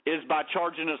is by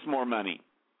charging us more money.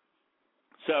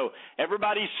 So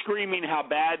everybody's screaming how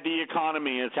bad the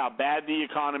economy is, how bad the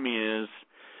economy is,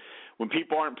 when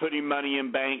people aren't putting money in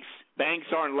banks, banks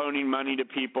aren't loaning money to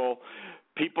people.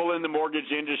 People in the mortgage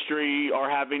industry are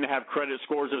having to have credit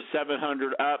scores of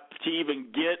 700 up to even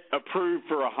get approved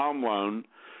for a home loan,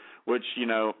 which,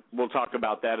 we'll talk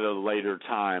about that at a later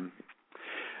time.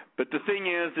 But the thing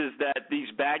is that these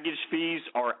baggage fees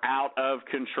are out of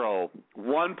control.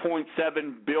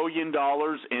 $1.7 billion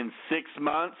in 6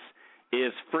 months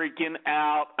is freaking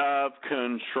out of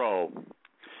control.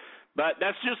 But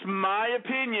that's just my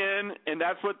opinion, and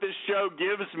that's what this show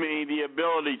gives me the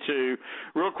ability to.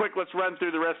 Real quick, let's run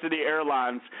through the rest of the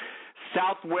airlines.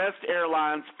 Southwest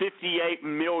Airlines, $58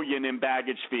 million in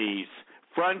baggage fees.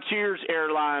 Frontiers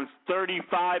Airlines,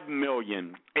 $35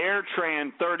 million.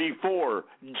 AirTran, $34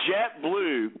 million.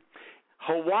 JetBlue,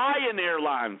 Hawaiian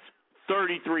Airlines,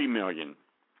 $33 million.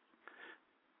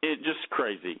 It's just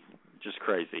crazy. Just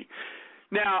crazy.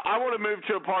 Now, I want to move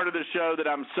to a part of the show that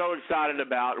I'm so excited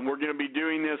about, and we're going to be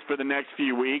doing this for the next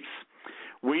few weeks.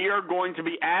 We are going to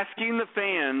be asking the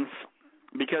fans,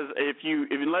 because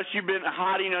unless you've been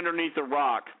hiding underneath a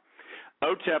rock,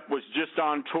 OTEP was just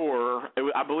on tour.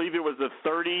 I believe it was a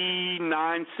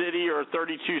 39 city or a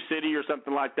 32 city or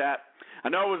something like that. I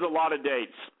know it was a lot of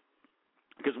dates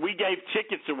because we gave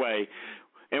tickets away,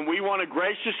 and we want to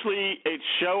graciously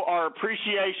show our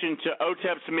appreciation to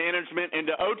OTEP's management and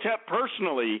to OTEP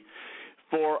personally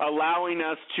for allowing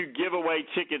us to give away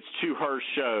tickets to her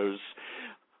shows.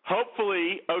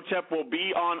 Hopefully, OTEP will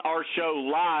be on our show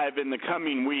live in the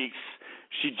coming weeks.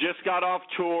 She just got off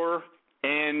tour,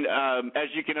 and as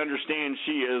you can understand,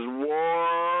 she is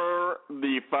wore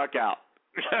the fuck out.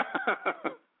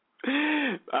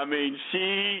 I mean,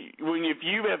 if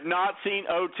you have not seen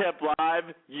OTEP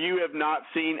live, you have not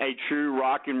seen a true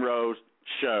rock and roll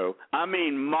show. I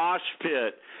mean, mosh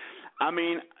pit. I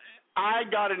mean, I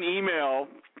got an email,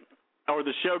 or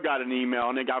the show got an email,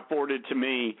 and it got forwarded to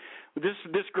me.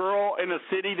 This girl in a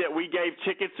city that we gave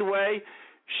tickets away,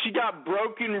 she got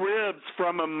broken ribs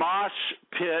from a mosh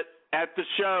pit at the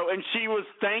show, and she was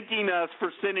thanking us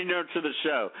for sending her to the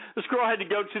show. This girl had to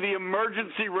go to the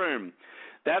emergency room.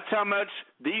 That's how much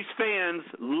these fans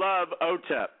love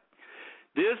OTEP.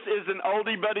 This is an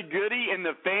oldie but a goodie, and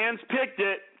the fans picked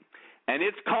it, and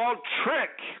it's called Trick.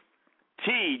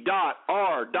 T.R.I.C.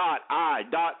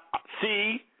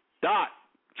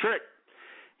 Trick.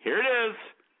 Here it is.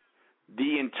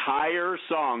 The entire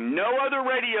song. No other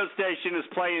radio station is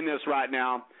playing this right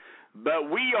now,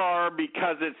 but we are,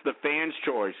 because it's the fans'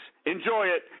 choice. Enjoy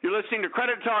it. You're listening to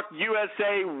Credit Talk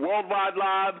USA Worldwide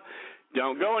Live.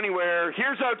 Don't go anywhere.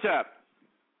 Here's OTEP.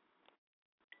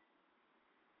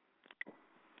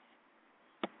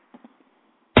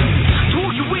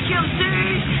 Told you we can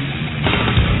see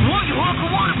what you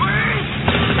hustle wanna be.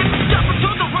 Step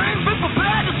into the ring, be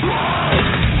prepared to run.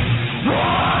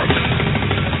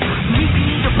 Maybe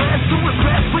need a rest to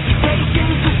impress reputation.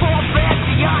 Too far fast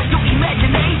beyond your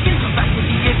imagination. Back to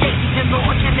the occasion,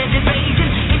 launching an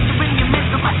invasion. Entering your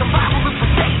mental like a Bible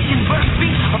infestation. Verse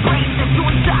beat, a brain that you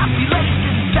inside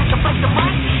relations. Sacrifice the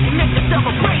mic and make a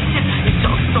celebration. It's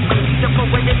just so crazy to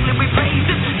poetically replace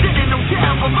it. Sitting on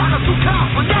town for minor two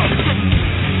combination.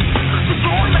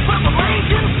 Destroying like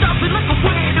revelation. Stopping like a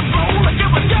wind and blow like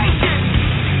irrigation.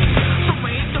 So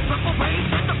raise the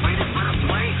preparation. The greatest for the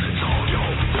swing. Show you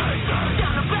station.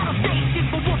 Down the battle station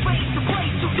for one face to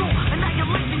place to do.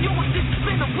 Annihilation, you and this has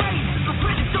been a race. So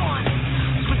put it on.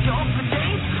 Switch off the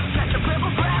chains. Let the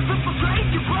clever grab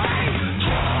infiltrate your brain.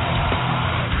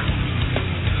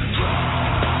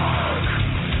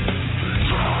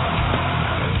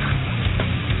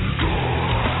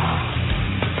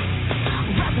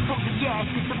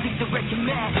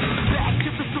 Regiment back to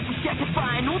the super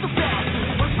satisfying all the bad.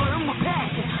 We're burning with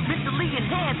passion, mentally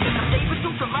enhancing. I'm saving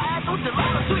through the lies, all the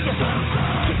lies to you.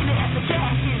 Kicking it at the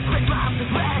gashes, red rhymes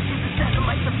and flashes. The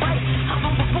satellites are bright, how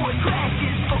long before it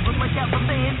crashes? Focus like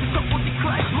avalanche, it's up on the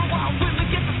crash. Blow out women,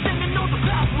 get the sending all the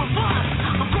power of us.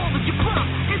 I'm calling you bluff,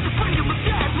 it's the freedom of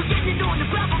death. We're getting on the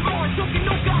Babylon, talking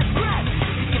no God's breath.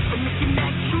 The infinite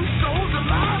connect, true souls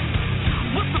alive.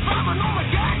 What's the problem? Oh my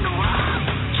God, no rhyme.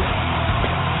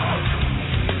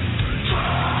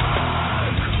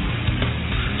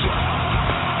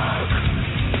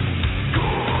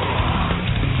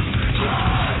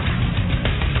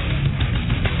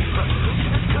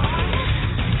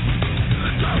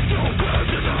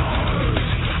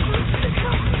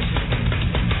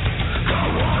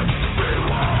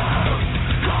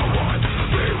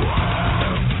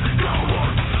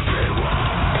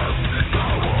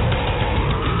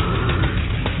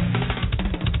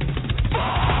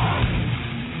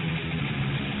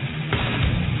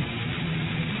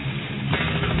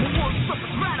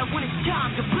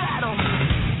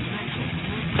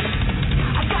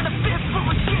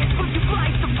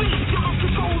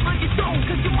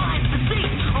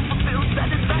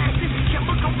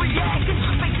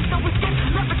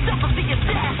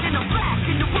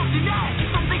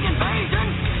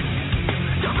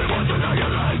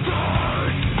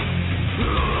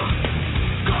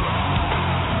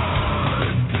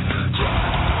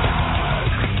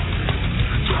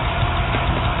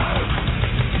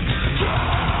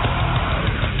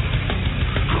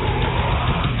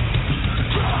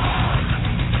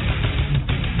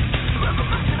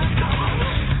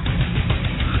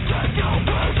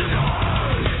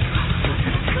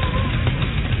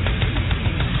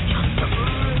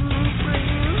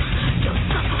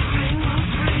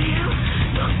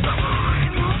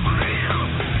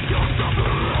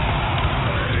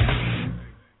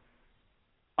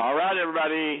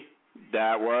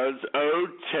 That was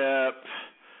OTEP,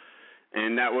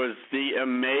 and that was the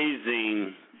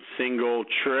amazing single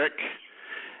Trick,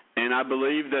 and I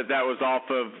believe that was off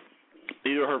of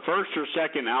either her first or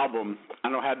second album. I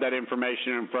don't have that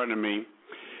information in front of me.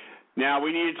 Now,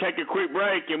 we need to take a quick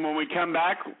break, and when we come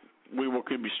back, we will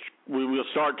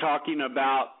start talking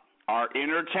about our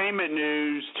entertainment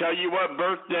news, tell you what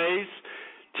birthdays,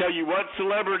 tell you what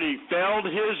celebrity failed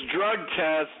his drug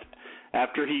test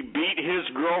after he beat his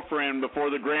girlfriend before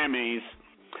the Grammys.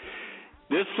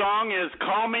 This song is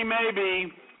Call Me Maybe,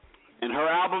 and her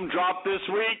album dropped this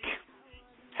week.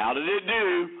 How did it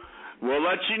do? We'll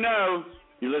let you know.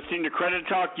 You're listening to Credit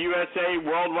Talk USA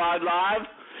Worldwide Live,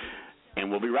 and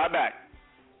we'll be right back.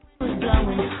 Where you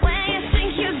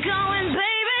think you're going,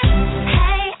 baby?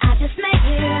 Hey, I just met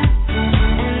you,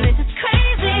 and this is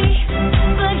crazy,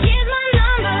 but here's my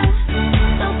number,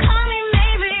 so call me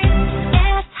maybe.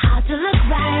 It's hard to look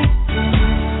right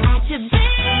at you,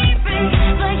 baby,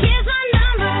 but here's my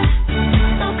number,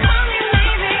 so call me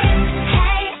maybe.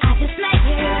 Hey, I just met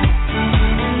you,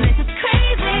 and this is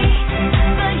crazy,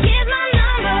 but here's my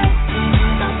number,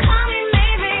 so call me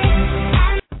maybe.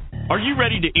 Are you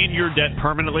ready to end your debt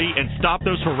permanently and stop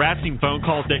those harassing phone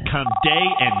calls that come day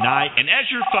and night? And as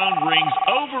your phone rings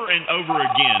over and over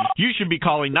again, you should be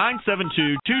calling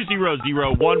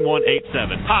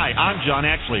 972-200-1187. Hi, I'm John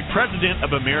Ashley, President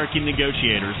of American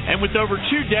Negotiators. And with over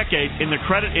 2 decades in the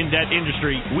credit and debt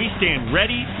industry, we stand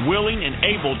ready, willing, and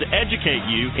able to educate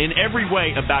you in every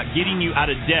way about getting you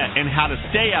out of debt and how to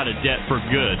stay out of debt for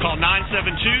good. Call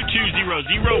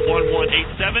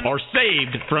 972-200-1187 or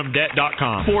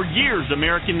savedfromdebt.com. For years,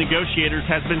 American Negotiators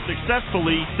has been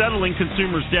successfully settling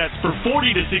consumers' debts for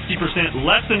 40 to 60%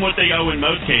 less than what they owe in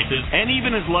most cases, and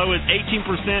even as low as 18%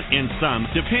 in some,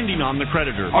 depending on the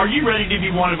creditor. Are you ready to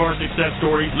be one of our success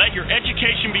stories? Let your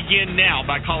education begin now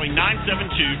by calling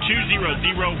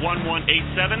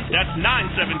 972-200-1187. That's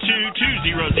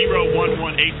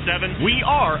 972-200-1187. We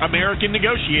are American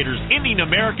Negotiators, ending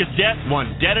America's debt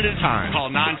one debt at a time.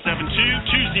 Call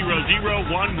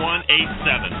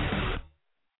 972-200-1187.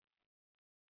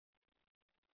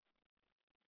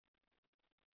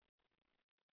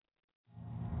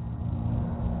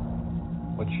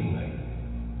 What's your name?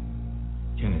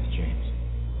 Kenneth James.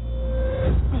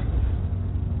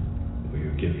 Will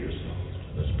you give yourselves to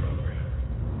this program?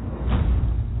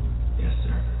 Yes,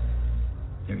 sir.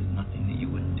 There is nothing that you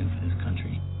wouldn't do for this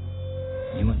country.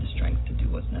 You have the strength to do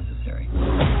what's necessary.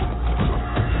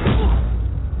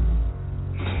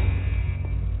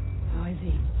 How is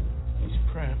he? He's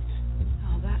prepped.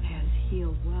 Oh, that has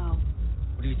healed well.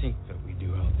 What do you think that we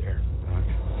do out there, Rock?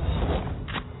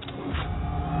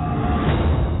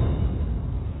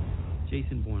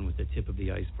 Jason Bourne was the tip of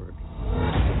the iceberg.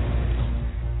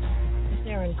 Miss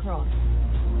Aaron Cross,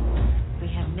 we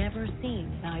have never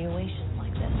seen evaluations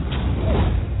like this.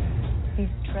 He's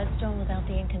Treadstone without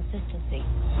the inconsistency.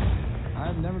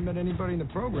 I've never met anybody in the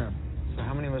program. So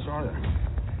how many of us are there?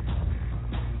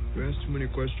 You asked too many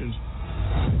questions.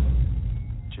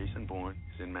 Jason Bourne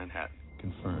is in Manhattan.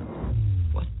 Confirmed.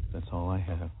 What? That's all I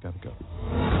have. Gotta go.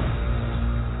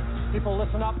 People,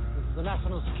 listen up. This is a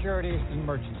national security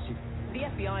emergency. The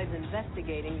FBI is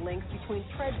investigating links between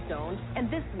Treadstone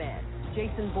and this man,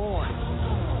 Jason Bourne.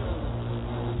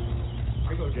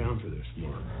 I go down for this,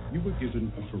 Mark. You were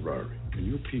given a Ferrari, and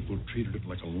your people treated it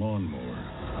like a lawnmower.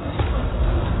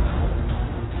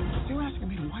 You're asking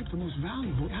me to wipe the most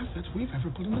valuable assets we've ever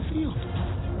put in the field.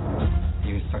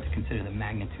 You start to consider the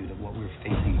magnitude of what we're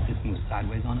facing if this moves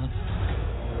sideways on us?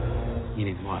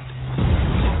 Meaning what?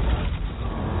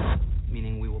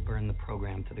 Meaning we will burn the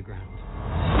program to the ground.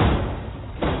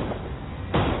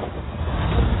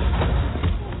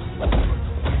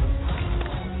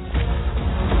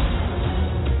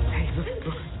 Hey, look.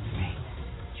 Hey,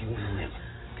 do you want to live?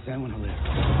 Because I want to live.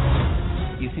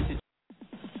 You think that...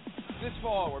 This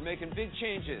fall, we're making big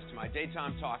changes to my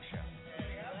daytime talk show.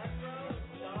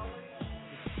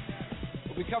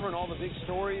 We'll be covering all the big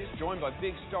stories, joined by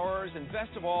big stars, and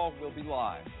best of all, we'll be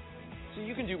live. So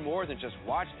you can do more than just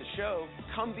watch the show.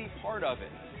 Come be part of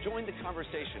it. Join the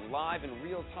conversation live in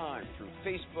real time through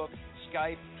Facebook,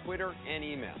 Skype, Twitter, and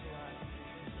email.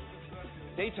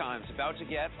 Daytime's about to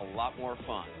get a lot more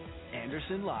fun.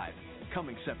 Anderson Live,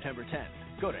 coming September 10th.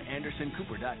 Go to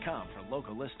AndersonCooper.com for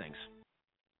local listings.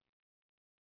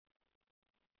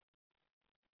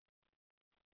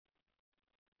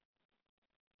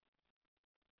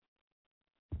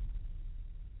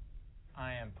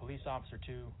 I am Police Officer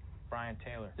 2, Brian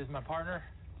Taylor. This is my partner,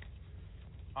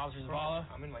 Officer Zavala.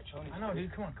 I'm in my chonies. I know,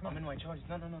 dude. Come on. I'm in my chonies.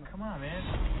 No. Come on, man.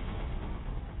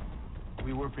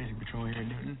 We were basic patrol here in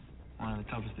Newton. one of the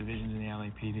toughest divisions in the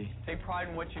LAPD. Take pride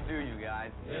in what you do, you guys.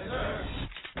 Yes, sir.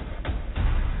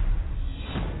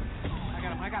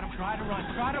 I got him. Try to run.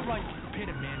 Pit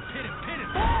him, man. Pit him.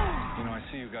 You know, I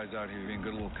see you guys out here being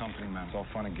good little company men. It's all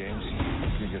fun and games.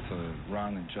 You get to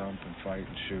run and jump and fight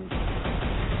and shoot.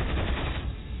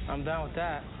 I'm down with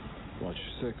that. Watch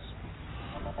your six.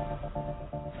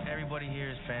 Everybody here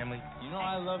is family. You know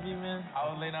I love you, man. I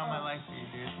would lay down my life for you,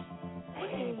 dude.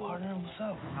 Hey, partner, what's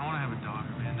up? I want to have a daughter,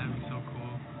 man. That'd be so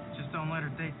cool. Just don't let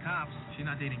her date cops. She's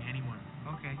not dating anyone.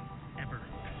 Okay. Ever.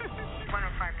 105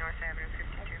 North Avenue,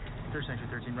 52. Third Section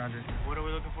 13, Roger. What are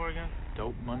we looking for again?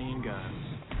 Dope, money, and guns.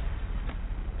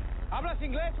 Hablas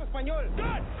inglés o español?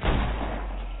 Good!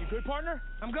 You good, partner?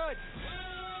 I'm good.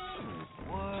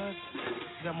 What?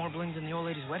 You got more bling than the old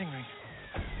lady's wedding ring.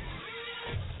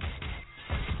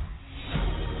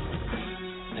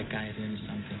 That guy is into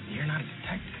something. You're not a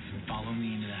detective. Follow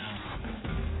me into the house.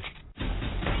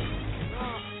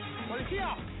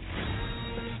 Policía!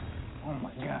 Oh,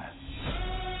 my God.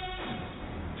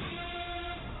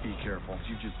 Be careful. If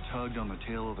you just tugged on the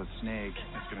tail of a snake,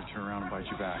 it's going to turn around and bite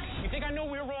you back. You think I knew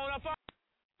we were rolling up?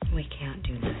 We can't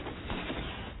do this.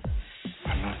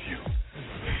 I'm with you.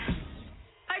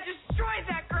 I destroyed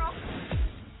that girl.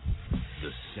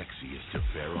 The sexiest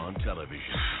affair on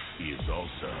television is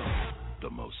also the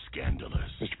most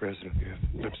scandalous. Mr. President, you have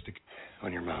lipstick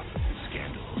on your mouth.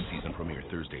 Scandal season premiere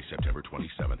Thursday, September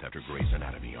 27th after Grey's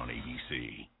Anatomy on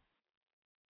ABC.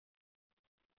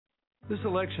 This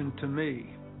election, to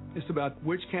me, is about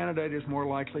which candidate is more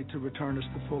likely to return us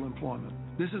to full employment.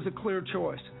 This is a clear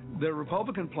choice. The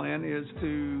Republican plan is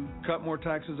to cut more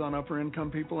taxes on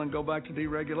upper-income people and go back to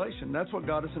deregulation. That's what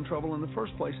got us in trouble in the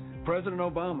first place. President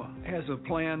Obama has a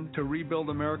plan to rebuild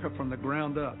America from the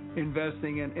ground up,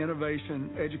 investing in innovation,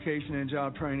 education, and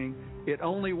job training. It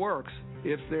only works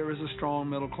if there is a strong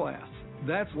middle class.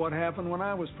 That's what happened when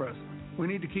I was president. We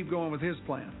need to keep going with his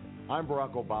plan. I'm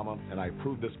Barack Obama, and I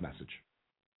approve this message.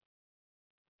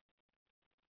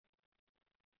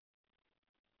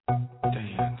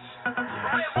 Dance.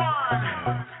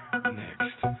 Yeah.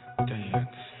 Next.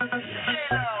 Dance.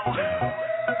 Yeah.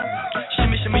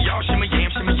 Shimmy, shimmy, y'all, shimmy,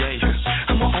 yam, shimmy, yeah.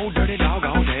 I'm an old dirty dog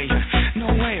all day. No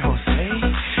way, Jose.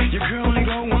 Your girl only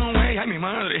go one way. I mean,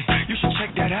 money. You should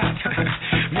check that out.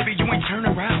 Maybe you ain't turn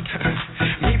around.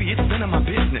 Maybe it's none of my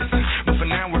business. But for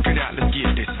now, work it out. Let's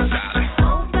get this solid.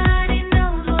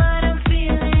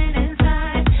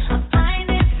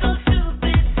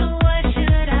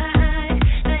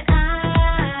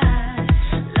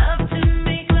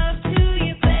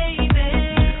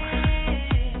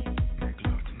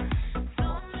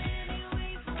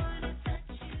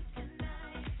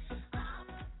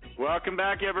 Welcome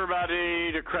back,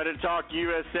 everybody, to Credit Talk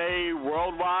USA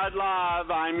Worldwide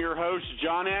Live. I'm your host,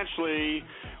 John Ashley.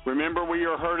 Remember, we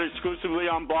are heard exclusively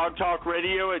on Blog Talk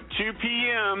Radio at 2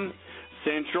 p.m.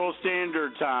 Central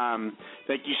Standard Time.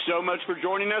 Thank you so much for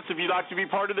joining us. If you'd like to be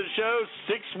part of the show,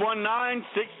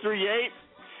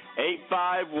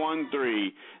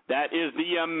 619-638-8513. That is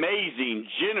the amazing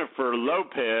Jennifer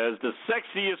Lopez, the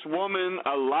sexiest woman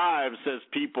alive, says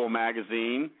People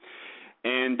magazine.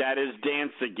 And that is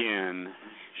Dance Again.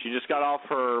 She just got off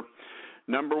her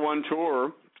 #1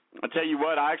 tour. I'll tell you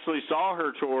what, I actually saw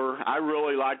her tour. I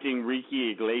really liked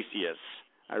Enrique Iglesias.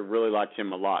 I really liked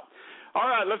him a lot. All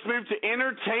right, let's move to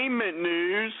entertainment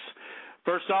news.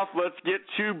 First off, let's get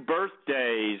to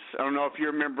birthdays. I don't know if you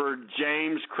remember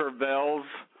James Crevells.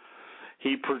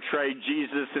 He portrayed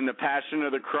Jesus in The Passion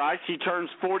of the Christ. He turns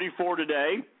 44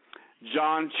 today.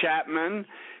 John Chapman.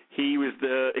 He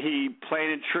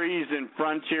planted trees in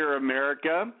Frontier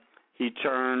America. He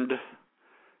turned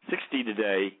 60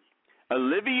 today.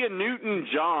 Olivia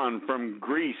Newton-John from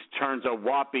Greece turns a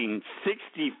whopping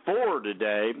 64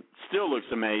 today. Still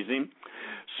looks amazing.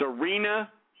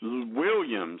 Serena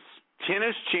Williams,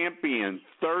 tennis champion,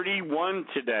 31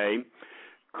 today.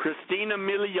 Christina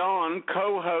Milian,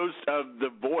 co-host of The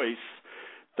Voice,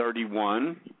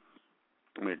 31.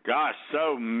 Oh my gosh,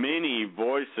 so many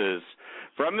voices.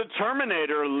 From The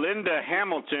Terminator, Linda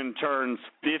Hamilton turns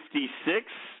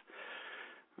 56.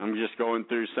 I'm just going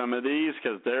through some of these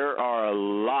because there are a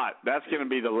lot. That's going to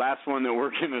be the last one that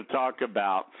we're going to talk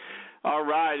about. All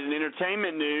right, in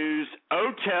entertainment news,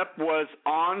 OTEP was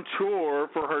on tour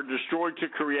for her Destroyed to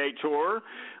Create tour.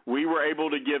 We were able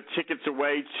to give tickets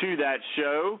away to that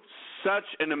show. Such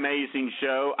an amazing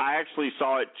show. I actually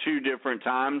saw it 2 different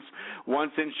times,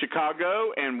 once in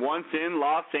Chicago and once in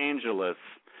Los Angeles,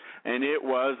 and it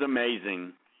was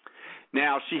amazing.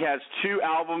 Now, she has 2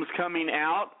 albums coming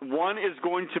out. One is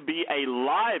going to be a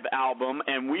live album,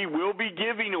 and we will be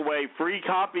giving away free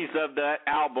copies of that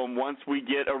album once we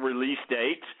get a release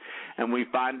date and we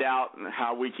find out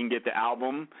how we can get the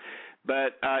album.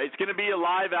 But it's going to be a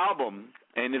live album,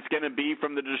 and it's going to be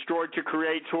from the Destroyed to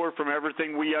Create tour, from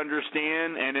everything we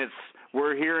understand, and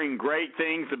we're hearing great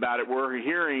things about it.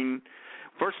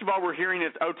 First of all, we're hearing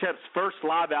it's OTEP's first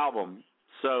live album,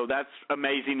 so that's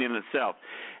amazing in itself.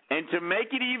 And to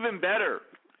make it even better,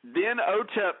 then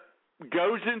OTEP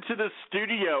goes into the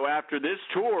studio after this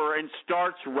tour and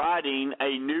starts writing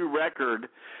a new record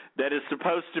that is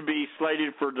supposed to be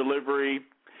slated for delivery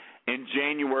in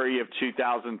January of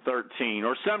 2013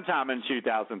 or sometime in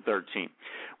 2013.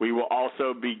 We will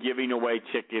also be giving away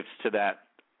tickets to that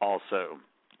also.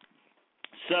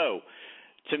 So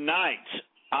tonight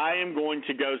I am going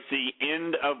to go see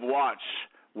End of Watch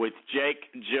with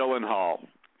Jake Gyllenhaal.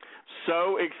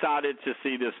 So excited to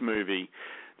see this movie.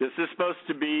 This is supposed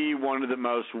to be one of the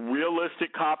most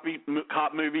realistic cop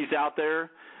movies out there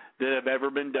that have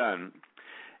ever been done.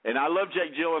 And I love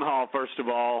Jake Gyllenhaal, first of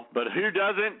all, but who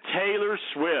doesn't? Taylor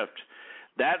Swift.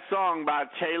 That song by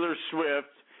Taylor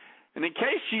Swift. And in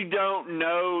case you don't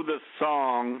know the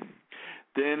song,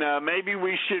 then maybe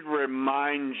we should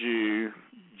remind you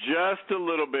just a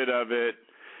little bit of it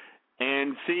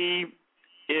and see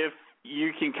if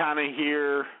you can kind of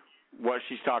hear what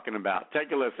she's talking about.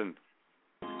 Take a listen.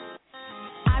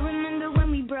 I remember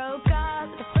when we broke up,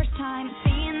 the first time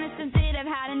saying this is it, I've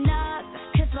had enough.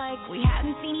 'Cause like we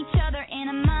haven't seen each other in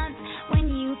a month. When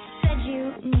you said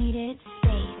you needed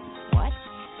space, what?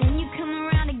 Then you come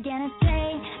around again and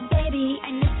say, baby,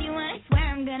 I miss you and I swear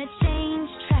I'm gonna change.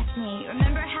 Trust me,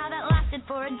 remember how that lasted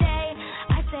for a day?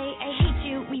 I say I hate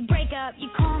you, we break up, you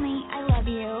call me, I love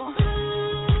you.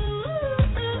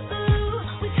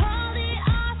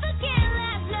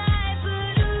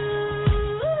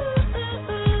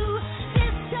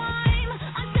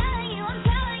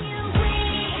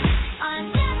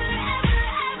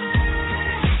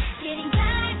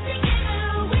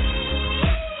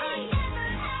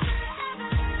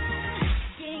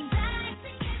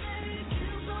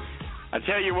 I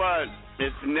tell you what,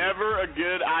 it's never a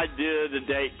good idea to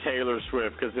date Taylor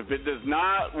Swift, because if it does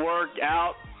not work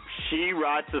out, she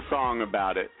writes a song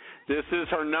about it. This is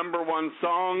her number 1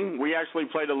 song. We actually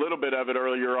played a little bit of it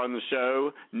earlier on the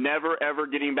show, Never Ever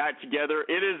Getting Back Together.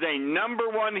 It is a number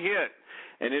 1 hit,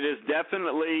 and it is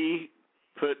definitely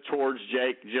put towards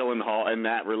Jake Gyllenhaal and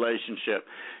that relationship.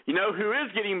 You know who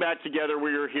is getting back together,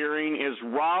 we are hearing, is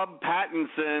Rob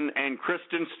Pattinson and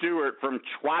Kristen Stewart from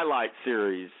Twilight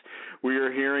series. We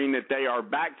are hearing that they are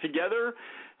back together.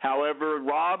 However,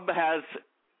 Rob has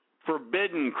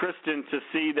forbidden Kristen to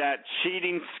see that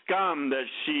cheating scum that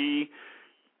she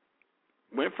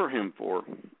went for him for.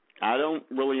 I don't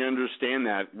really understand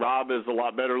that. Rob is a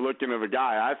lot better looking of a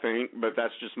guy, I think, but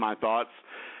that's just my thoughts.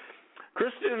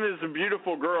 Kristen is a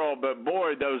beautiful girl, but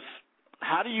boy,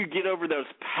 how do you get over those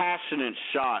passionate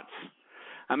shots?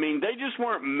 I mean, they just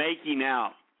weren't making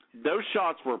out. Those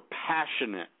shots were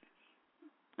passionate.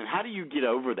 And how do you get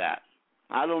over that?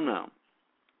 I don't know.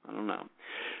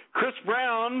 Chris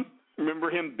Brown, remember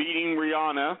him beating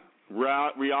Rihanna?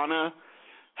 Rihanna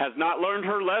has not learned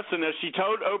her lesson, as she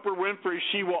told Oprah Winfrey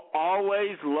she will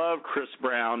always love Chris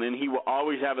Brown and he will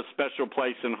always have a special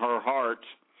place in her heart.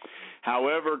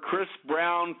 However, Chris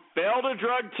Brown failed a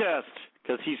drug test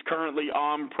because he's currently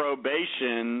on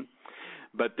probation,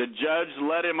 but the judge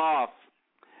let him off.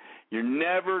 You're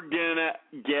never going to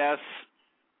guess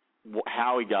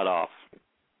how he got off.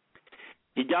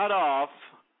 He got off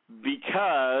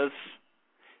because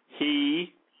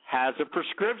he has a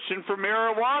prescription for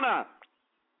marijuana.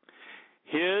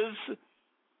 His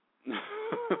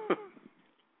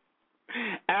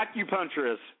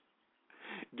acupuncturist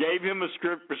gave him a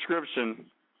prescription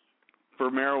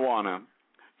for marijuana.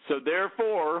 So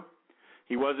therefore,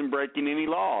 he wasn't breaking any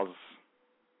laws.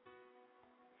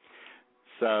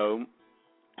 So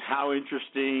how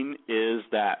interesting is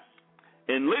that?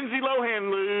 In Lindsay Lohan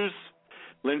news,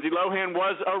 Lindsay Lohan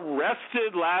was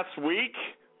arrested last week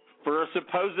for a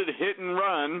supposed hit and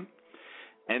run,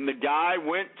 and the guy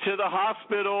went to the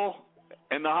hospital,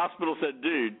 and the hospital said,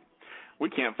 dude, we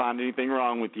can't find anything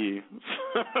wrong with you.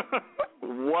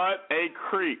 What a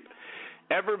creep.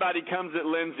 Everybody comes at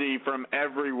Lindsay from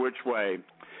every which way.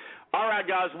 All right,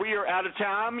 guys, we are out of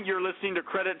time. You're listening to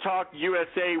Credit Talk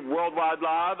USA Worldwide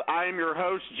Live. I am your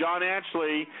host, John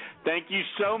Ashley. Thank you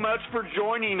so much for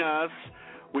joining us.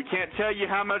 We can't tell you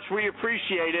how much we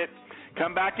appreciate it.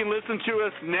 Come back and listen to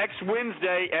us next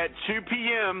Wednesday at 2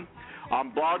 p.m.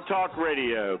 on Blog Talk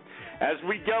Radio. As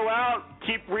we go out,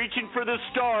 keep reaching for the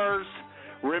stars.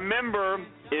 Remember,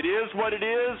 it is what it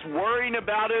is. Worrying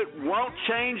about it won't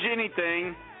change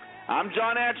anything. I'm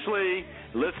John Ashley.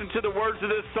 Listen to the words of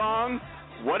this song.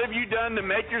 What have you done to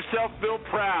make yourself feel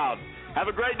proud? Have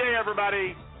a great day,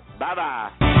 everybody. Bye-bye.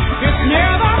 It's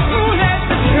never too late.